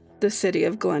around the city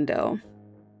of Glendale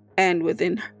and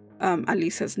within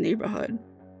Alicia's neighborhood,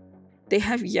 they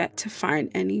have yet to find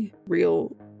any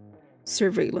real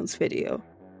surveillance video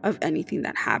of anything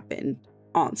that happened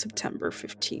on September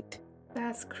 15th.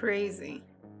 That's crazy.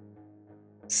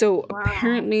 So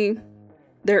apparently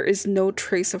there is no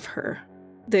trace of her.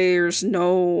 There's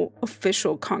no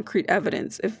official concrete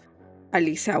evidence if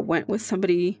Alicia went with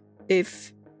somebody,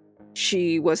 if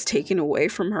she was taken away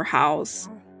from her house.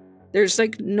 There's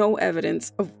no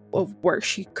evidence of where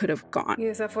she could have gone. Y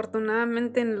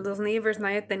desafortunadamente los neighbors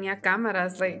nadie tenía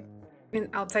cámaras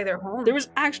outside their home. There was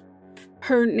actually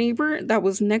her neighbor that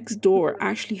was next door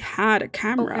actually had a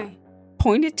camera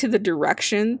pointed to the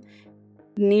direction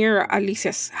near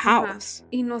Alicia's house.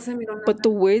 Y no se miró nada.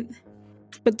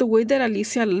 But the way that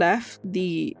Alicia left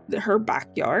her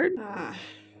backyard,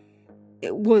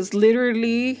 it was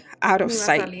literally out of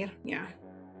sight. Yeah.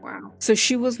 Wow. So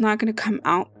she was not going to come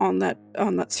out on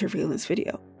that surveillance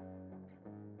video.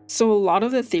 So a lot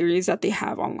of the theories that they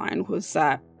have online was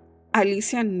that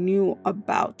Alicia knew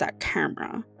about that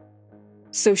camera.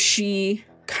 So she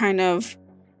kind of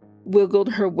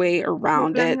wiggled her way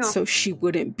around it so she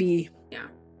wouldn't be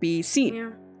seen. Yeah.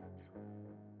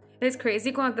 It's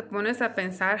crazy cuando te pones a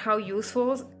pensar how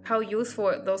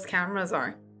useful those cameras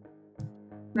are.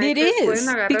 Like, it is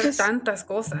pueden agarrar because tantas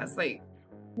cosas. Like,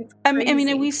 I mean,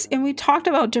 and we talked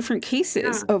about different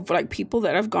cases of like people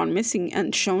that have gone missing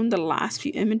and shown the last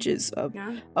few images of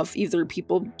either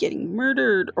people getting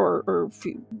murdered or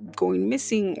going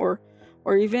missing or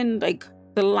even like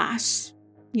the last,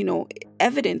 you know,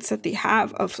 evidence that they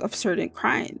have of certain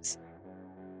crimes.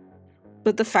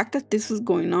 But the fact that this was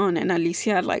going on and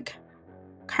Alicia like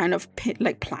kind of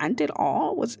planned it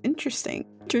all was interesting.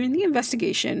 During the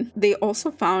investigation, they also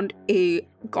found a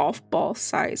golf ball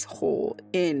size hole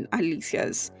in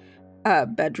Alicia's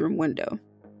bedroom window.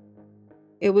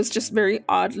 It was just very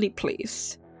oddly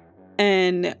placed.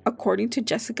 And according to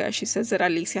Jessica, she says that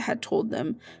Alicia had told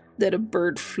them that a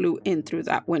bird flew in through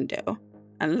that window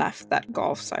and left that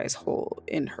golf-size hole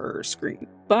in her screen.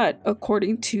 But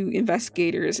according to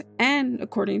investigators and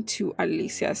according to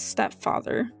Alicia's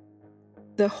stepfather,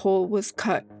 the hole was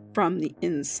cut from the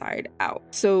inside out.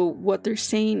 So what they're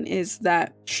saying is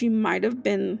that she might have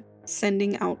been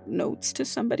sending out notes to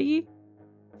somebody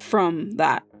from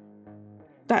that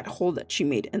hole that she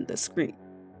made in the screen.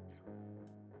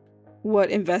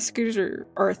 What investigators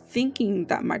are thinking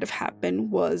that might have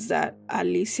happened was that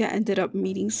Alicia ended up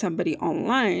meeting somebody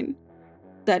online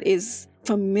that is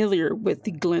familiar with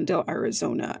the Glendale,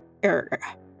 Arizona area.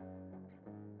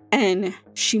 And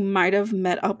she might have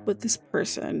met up with this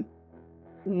person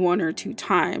 1 or 2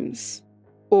 times,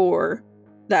 or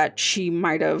that she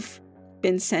might have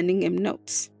been sending him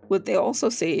notes. What they also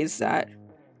say is that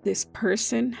this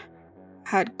person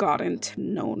had gotten to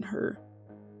know her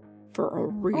for a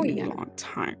really long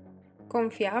time.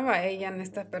 Confiaba ella en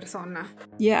esta persona.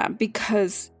 Yeah,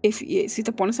 because si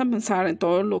te pones a pensar en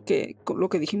todo lo que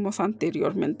dijimos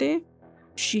anteriormente,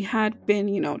 she had been,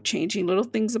 you know, changing little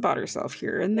things about herself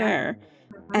here and there.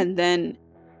 Mm-hmm. And then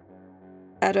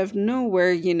out of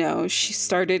nowhere, you know, she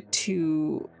started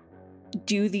to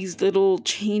do these little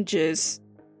changes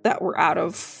that were out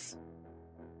of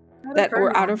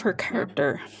her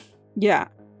character. Yeah.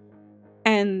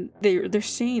 And they're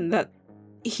saying that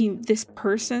this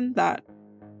person that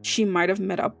she might have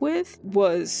met up with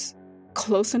was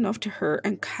close enough to her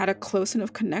and had a close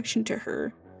enough connection to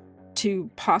her to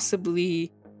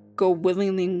possibly go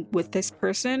willingly with this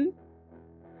person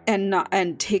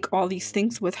and take all these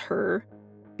things with her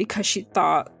because she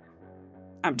thought,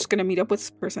 I'm just gonna meet up with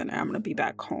this person and I'm gonna be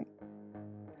back home.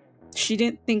 She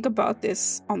didn't think about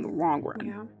this on the long run.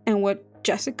 Yeah. And what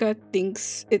Jessica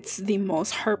thinks it's the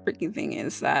most heartbreaking thing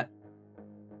is that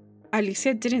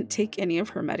Alicia didn't take any of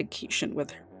her medication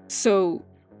with her. So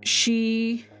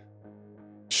she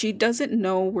doesn't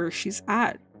know where she's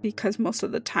at because most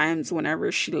of the times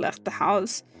whenever she left the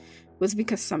house was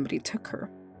because somebody took her.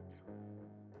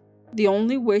 The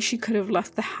only way she could have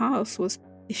left the house was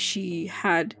if she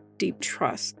had deep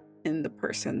trust in the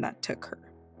person that took her.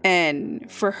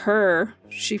 And for her,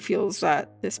 she feels that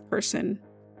this person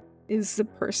is the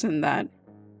person that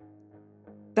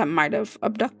might have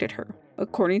abducted her.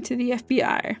 According to the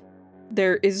FBI,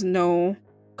 there is no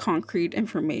concrete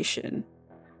information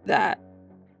that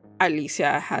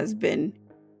Alicia has been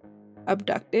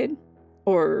abducted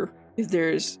or if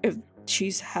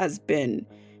she has been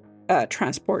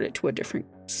transported to a different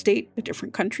state, a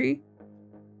different country,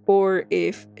 or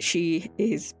if she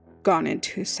is gone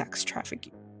into sex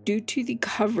trafficking. Due to the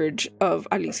coverage of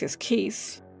Alicia's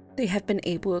case, they have been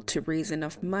able to raise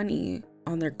enough money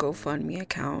on their GoFundMe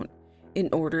account in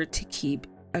order to keep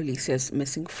Alicia's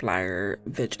missing flyer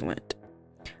vigilant.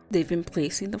 They've been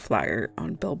placing the flyer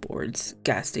on billboards,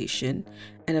 gas station,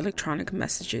 and electronic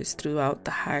messages throughout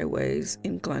the highways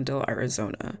in Glendale,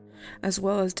 Arizona, as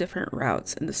well as different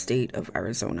routes in the state of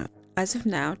Arizona. As of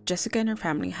now, Jessica and her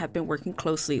family have been working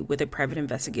closely with a private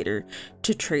investigator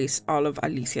to trace all of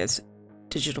Alicia's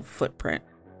digital footprint.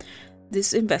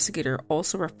 This investigator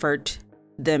also referred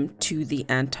them to the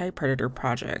Anti-Predator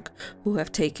Project, who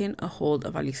have taken a hold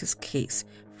of Alicia's case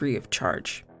free of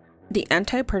charge. The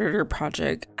Anti-Predator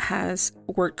Project has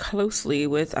worked closely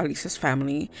with Alicia's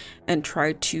family and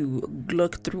tried to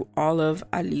look through all of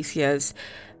Alicia's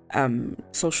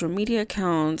social media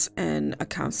accounts and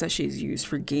accounts that she's used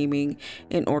for gaming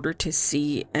in order to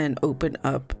see and open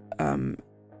up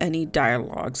any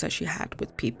dialogues that she had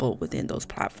with people within those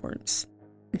platforms.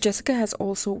 Jessica has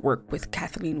also worked with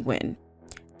Kathleen Wynne.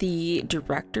 the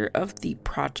director of the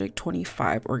Project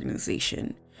 25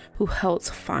 organization, who helps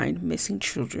find missing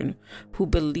children who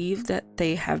believe that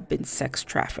they have been sex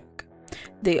trafficked.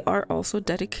 They are also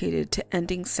dedicated to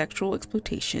ending sexual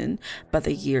exploitation by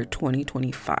the year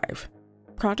 2025.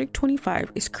 Project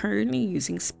 25 is currently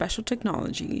using special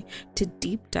technology to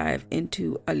deep dive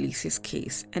into Alicia's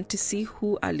case and to see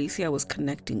who Alicia was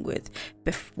connecting with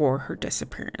before her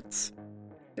disappearance.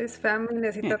 This family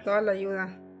necesita toda la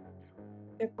ayuda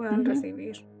que puedan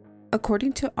recibir.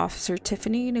 According to Officer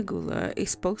Tiffany Nagula, a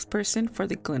spokesperson for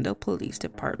the Glendale Police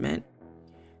Department,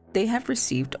 they have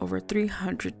received over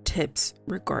 300 tips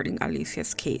regarding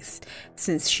Alicia's case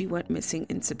since she went missing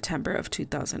in September of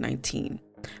 2019.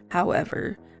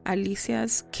 However,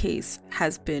 Alicia's case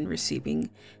has been receiving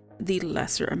the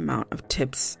lesser amount of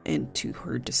tips into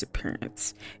her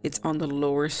disappearance. It's on the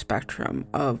lower spectrum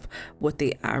of what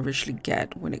they averagely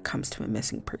get when it comes to a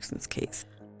missing persons case.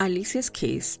 Alicia's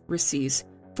case receives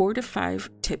 4 to 5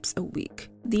 tips a week.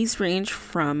 These range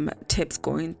from tips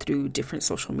going through different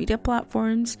social media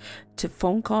platforms to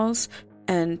phone calls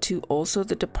and to also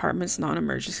the department's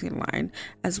non-emergency line,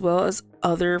 as well as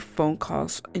other phone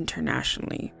calls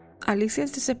internationally.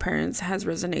 Alicia's disappearance has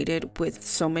resonated with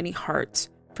so many hearts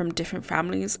from different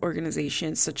families,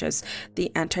 organizations such as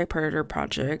the Anti-Predator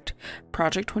Project,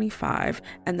 Project 25,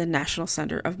 and the National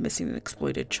Center of Missing and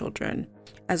Exploited Children,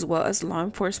 as well as law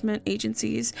enforcement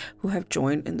agencies who have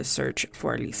joined in the search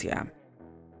for Alicia.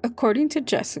 According to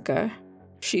Jessica,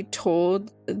 she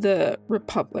told the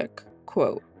Republic,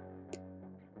 quote,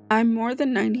 "I'm more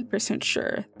than 90%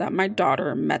 sure that my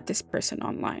daughter met this person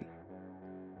online.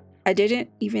 I didn't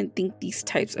even think these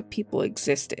types of people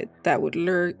existed that would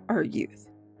lure our youth.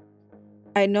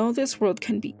 I know this world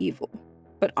can be evil,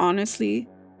 but honestly,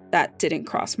 that didn't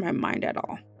cross my mind at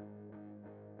all.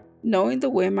 Knowing the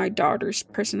way my daughter's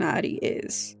personality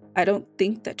is, I don't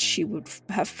think that she would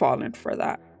have fallen for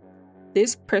that.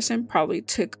 This person probably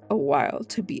took a while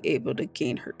to be able to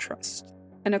gain her trust."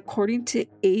 And according to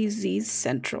AZ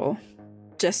Central,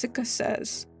 Jessica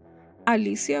says,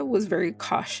 Alicia was a very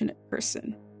cautious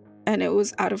person, and it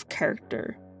was out of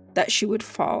character that she would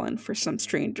fall in for some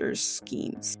stranger's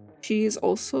schemes. She has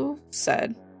also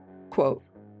said, quote,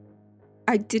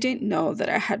 "I didn't know that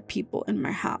I had people in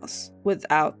my house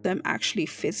without them actually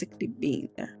physically being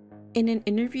there." In an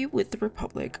interview with the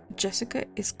Republic, Jessica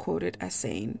is quoted as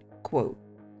saying, quote,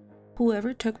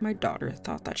 "Whoever took my daughter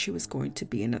thought that she was going to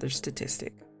be another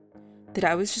statistic, that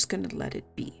I was just going to let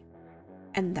it be,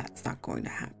 and that's not going to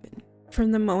happen."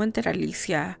 From the moment that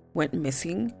Alicia went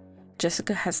missing,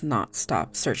 Jessica has not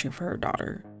stopped searching for her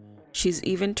daughter. She's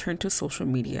even turned to social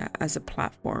media as a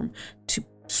platform to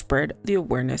spread the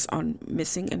awareness on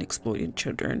missing and exploited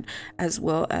children, as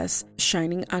well as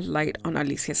shining a light on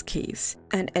Alicia's case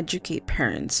and educate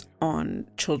parents on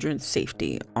children's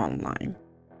safety online.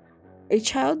 A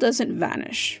child doesn't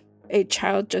vanish. A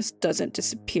child just doesn't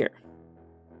disappear.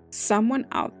 Someone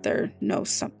out there knows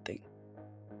something.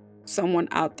 Someone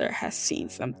out there has seen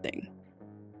something.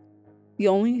 The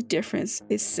only difference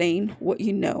is saying what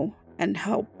you know and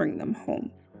help bring them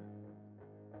home.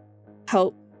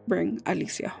 Help bring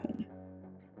Alicia home.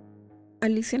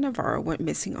 Alicia Navarro went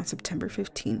missing on September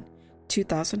 15,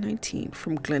 2019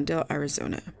 from Glendale,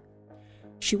 Arizona.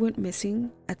 She went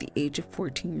missing at the age of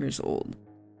 14 years old.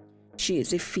 She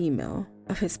is a female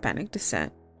of Hispanic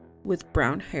descent with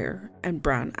brown hair and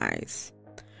brown eyes.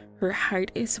 Her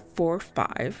height is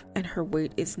 4'5" and her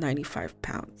weight is 95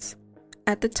 pounds.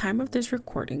 At the time of this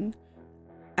recording,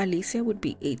 Alicia would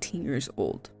be 18 years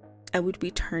old and would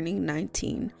be turning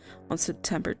 19 on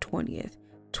September 20th,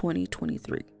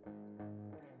 2023.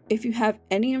 If you have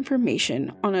any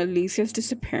information on Alicia's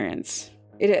disappearance,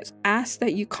 it is asked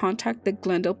that you contact the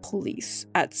Glendale Police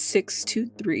at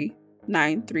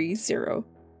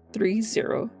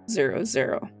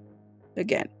 623-930-3000.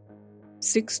 Again,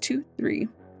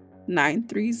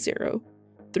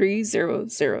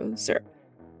 623-930-3000.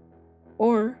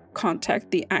 Or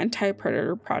contact the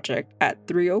Anti-Predator Project at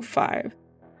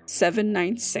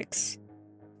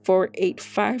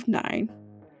 305-796-4859.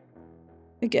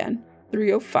 Again,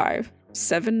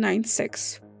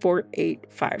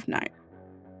 305-796-4859.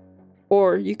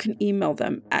 Or you can email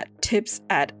them at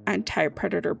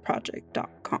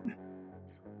tips@antipredatorproject.com.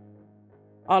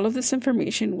 All of this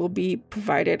information will be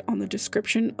provided on the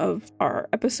description of our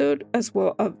episode as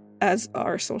well as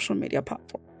our social media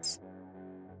platforms.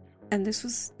 And this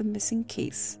was the missing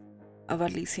case of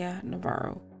Alicia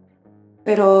Navarro.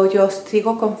 Pero yo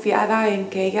sigo confiada en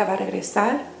que ella va a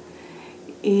regresar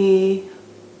y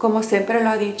como siempre lo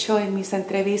ha dicho en mis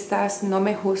entrevistas, no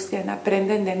me juzguen,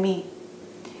 aprenden de mí.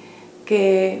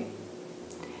 Que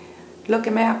lo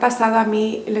que me ha pasado a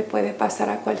mí le puede pasar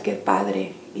a cualquier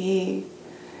padre y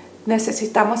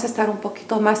necesitamos estar un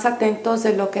poquito más atentos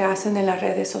de lo que hacen en las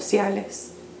redes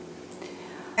sociales.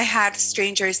 I had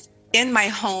strangers in my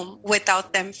home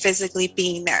without them physically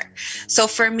being there. So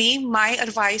for me, my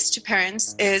advice to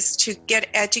parents is to get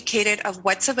educated of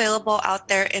what's available out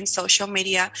there in social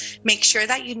media. Make sure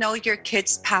that you know your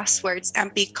kids' passwords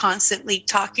and be constantly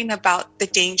talking about the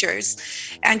dangers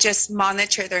and just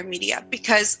monitor their media,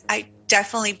 because I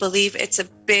definitely believe it's a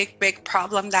big, big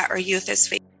problem that our youth is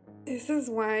facing. This is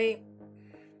why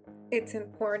it's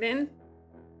important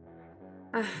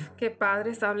que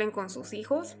padres hablen con sus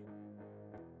hijos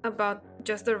about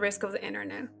just the risk of the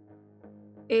internet.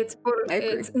 It's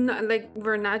not like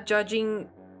we're not judging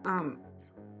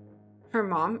her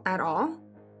mom at all,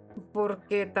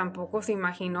 porque tampoco se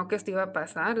imaginó que esto iba a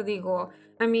pasar. Digo,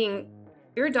 I mean,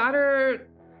 your daughter,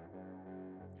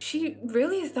 she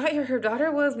really thought her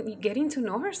daughter was getting to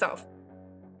know herself,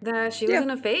 that she was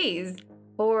in a phase,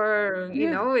 or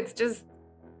you know, it's just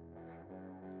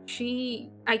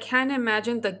I can't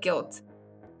imagine the guilt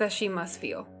that she must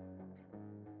feel.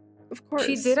 Of course.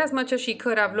 She did as much as she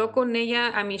could. Habló con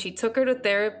ella. I mean, she took her to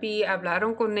therapy.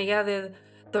 Hablaron con ella de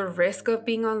the risk of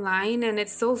being online. And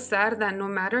it's so sad that no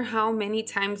matter how many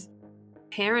times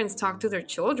parents talk to their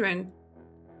children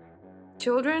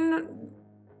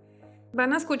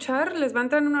van a escuchar, les va a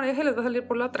entrar en una oreja y les va a salir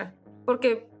por la otra.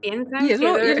 Porque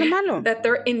piensan that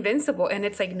they're invincible. And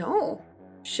it's like, no.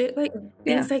 Shit, like,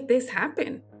 things like this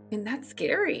happen. And that's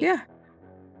scary. Yeah.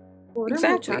 Pobre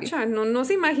muchacha, no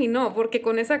se imaginó, porque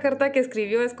con esa carta que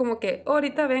escribió es como que,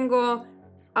 ahorita vengo,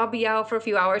 I'll be out for a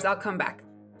few hours, I'll come back.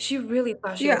 She really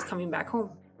thought she was coming back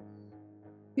home.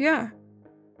 Yeah.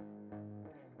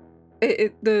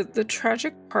 The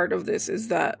tragic part of this is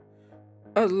that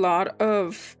a lot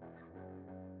of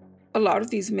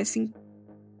these missing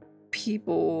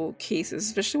people cases,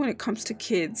 especially when it comes to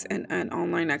kids and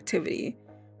online activity,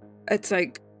 it's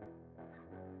like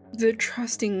they're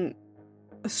trusting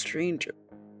a stranger.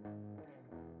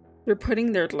 They're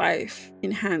putting their life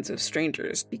in hands of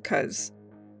strangers because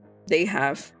they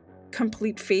have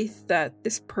complete faith that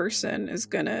this person is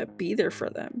gonna be there for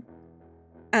them.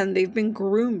 And they've been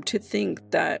groomed to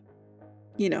think that,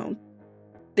 you know,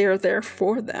 they're there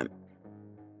for them.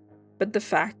 But the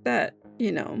fact that,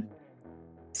 you know,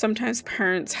 sometimes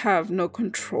parents have no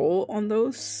control on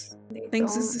those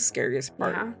things is the scariest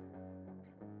part. Yeah.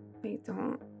 They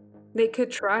don't. They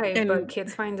could try, but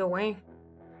kids find a way.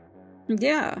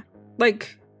 Yeah.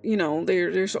 Like, you know,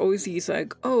 there's always these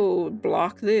like, oh,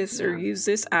 block this or use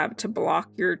this app to block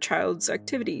your child's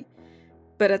activity.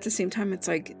 But at the same time, it's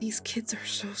like, these kids are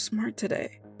so smart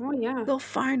today. Oh, yeah. They'll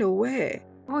find a way.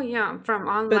 Oh, yeah. From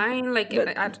online,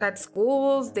 at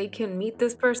schools, they can meet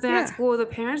this person at school. The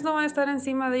parents don't want to estar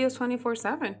encima de ellos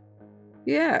 24/7.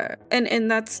 Yeah. And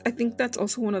that's, I think that's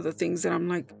also one of the things that I'm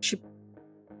like,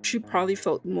 she probably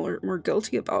felt more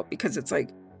guilty about, because it's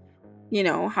like, you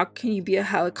know, how can you be a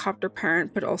helicopter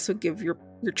parent but also give your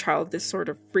child this sort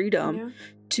of freedom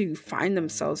to find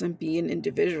themselves and be an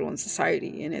individual in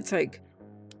society? And it's like,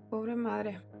 pobre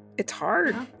madre. It's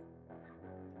hard.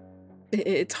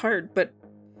 It's hard, but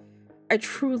I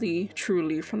truly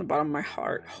from the bottom of my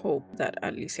heart hope that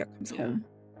Alicia comes home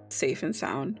safe and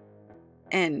sound.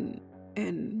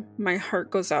 And my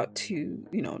heart goes out to,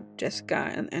 you know,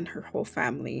 Jessica and her whole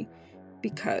family,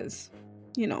 because,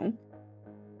 you know,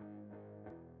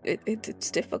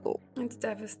 it's difficult. It's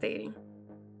devastating.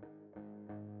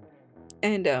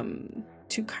 And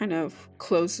to kind of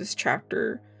close this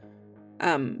chapter,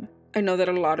 I know that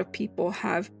a lot of people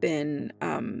have been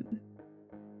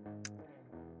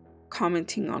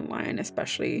commenting online,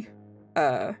 especially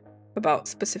about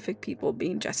specific people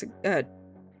being Jessica.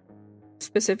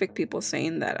 Specific people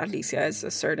saying that Alicia is a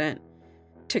certain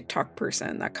TikTok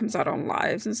person that comes out on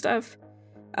lives and stuff.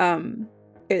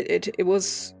 It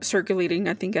was circulating,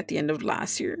 I think, at the end of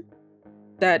last year,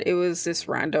 that it was this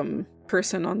random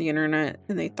person on the internet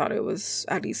and they thought it was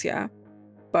Alicia,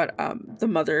 but the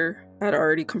mother had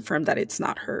already confirmed that it's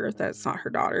not her, that it's not her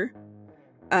daughter.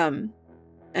 And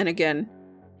again,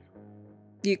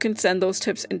 you can send those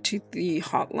tips into the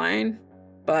hotline,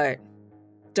 but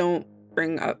don't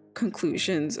bring up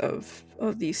conclusions of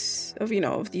these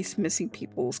missing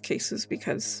people's cases,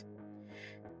 because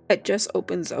it just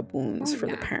opens up wounds for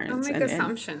the parents. Don't make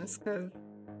assumptions.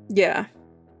 Yeah,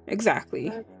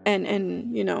 exactly.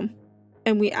 And you know,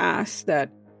 and we ask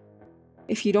that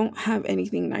if you don't have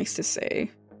anything nice to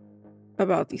say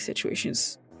about these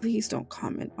situations, please don't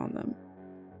comment on them.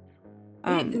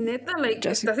 Neta, like,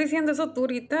 estás diciendo eso tú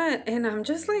ahorita, and I'm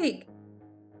just like,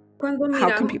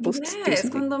 how can people do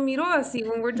something? Cuando miro así,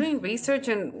 when we're doing research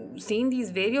and seeing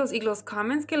these videos y los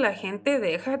comments que la gente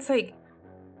deja, it's like,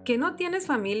 ¿que no tienes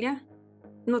familia?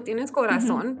 ¿No tienes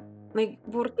corazón? Like,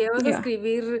 ¿por qué vas a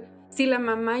escribir si la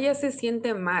mamá ya se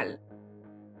siente mal?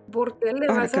 ¿Por qué le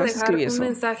vas a dejar un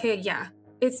mensaje ya?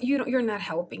 It's you're not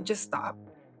helping. Just stop.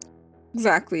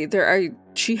 Exactly.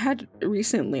 She had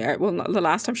recently, the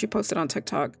last time she posted on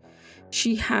TikTok,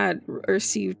 she had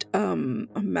received a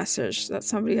message that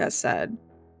somebody has said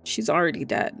she's already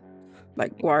dead.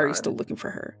 Like, why are you still looking for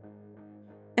her?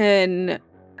 And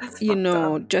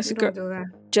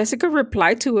Jessica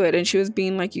replied to it, and she was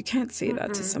being like, you can't say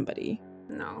that to somebody.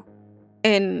 No.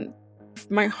 And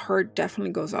my heart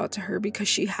definitely goes out to her because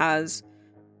she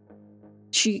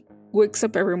wakes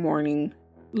up every morning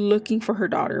looking for her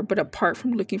daughter. But apart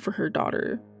from looking for her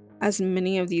daughter, as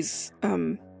many of these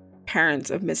parents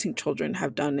of missing children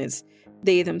have done, is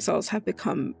they themselves have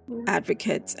become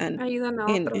advocates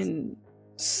and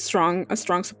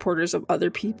strong supporters of other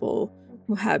people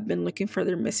who have been looking for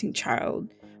their missing child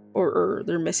or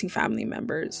their missing family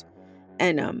members.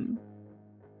 And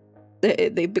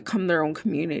they've become their own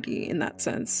community in that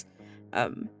sense,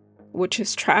 which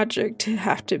is tragic to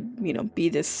have to, be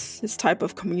this type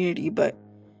of community. But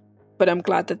I'm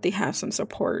glad that they have some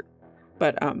support.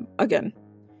 But again,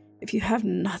 if you have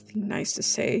nothing nice to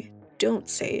say, don't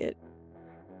say it.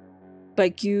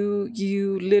 Like,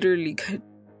 you literally could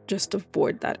just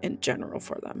avoid that in general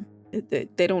for them.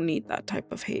 They don't need that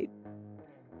type of hate.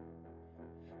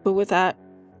 But with that,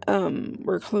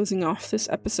 we're closing off this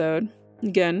episode.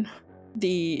 Again,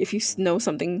 if you know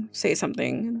something, say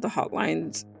something. The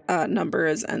hotlines,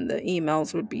 numbers, and the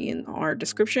emails would be in our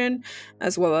description,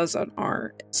 as well as on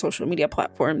our social media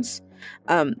platforms.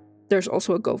 There's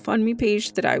also a GoFundMe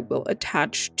page that I will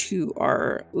attach to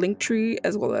our link tree,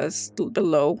 as well as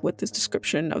below with this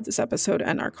description of this episode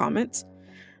and our comments.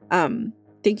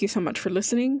 Thank you so much for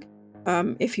listening.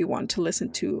 If you want to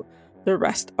listen to the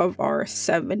rest of our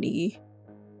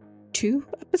 72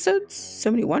 episodes,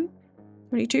 71,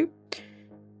 72,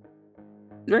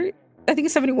 right? I think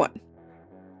it's 71.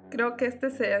 Creo que este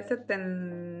sería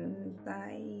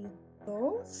 72.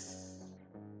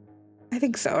 I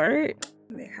think so, right?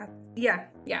 Yeah.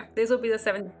 This will be the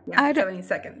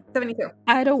 72nd. 72.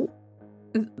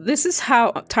 This is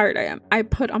how tired I am. I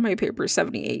put on my paper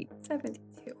 78. 72.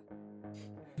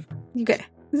 Okay.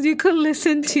 You could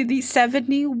listen to the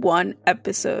 71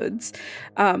 episodes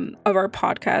of our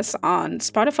podcast on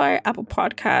Spotify, Apple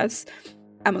Podcasts,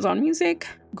 Amazon Music,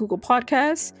 Google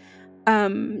Podcasts.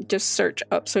 Just search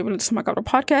up Soy Valiente Su Macabro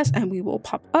Podcast and we will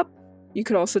pop up. You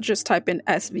could also just type in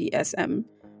SVSM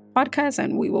Podcast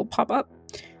and we will pop up.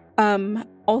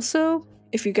 Also,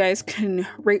 if you guys can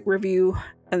rate, review,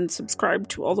 and subscribe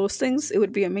to all those things, it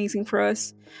would be amazing for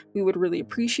us. We would really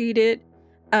appreciate it.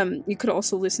 You could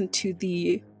also listen to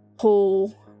the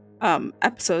whole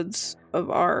episodes of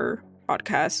our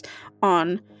podcast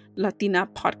on Latina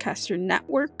Podcaster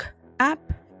Network app,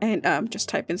 and just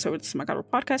type in "So It's My God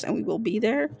Podcast" and we will be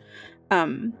there.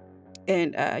 Thank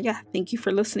you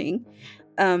for listening.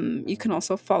 You can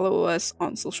also follow us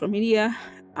on social media,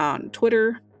 on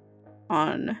Twitter,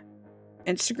 on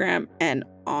Instagram, and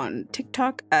on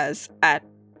TikTok as at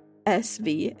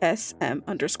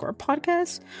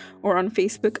SVSM_podcast, or on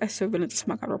Facebook as Soy Valiente Su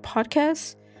Macabro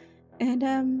Podcast. And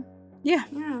Am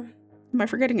I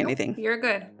forgetting anything? You're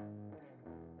good.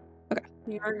 Okay.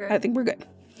 You're good. I think we're good.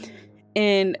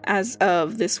 And as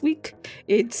of this week,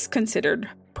 it's considered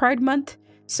Pride Month.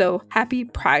 So happy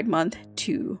Pride Month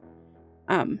to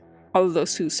all of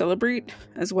those who celebrate,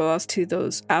 as well as to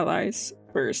those allies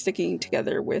for sticking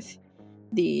together with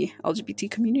the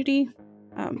LGBT community.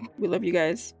 We love you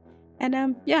guys. And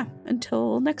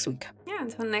until next week. Yeah,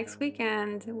 until next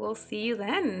weekend. We'll see you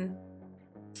then.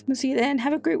 We'll see you then.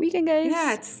 Have a great weekend,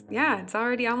 guys. It's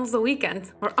already almost the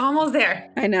weekend. We're almost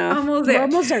there. I know. We're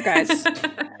almost there, guys. All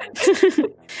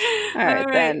right,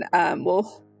 then.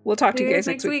 We'll talk to you guys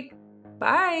next week.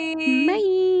 Bye.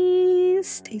 Bye.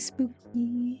 Stay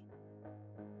spooky.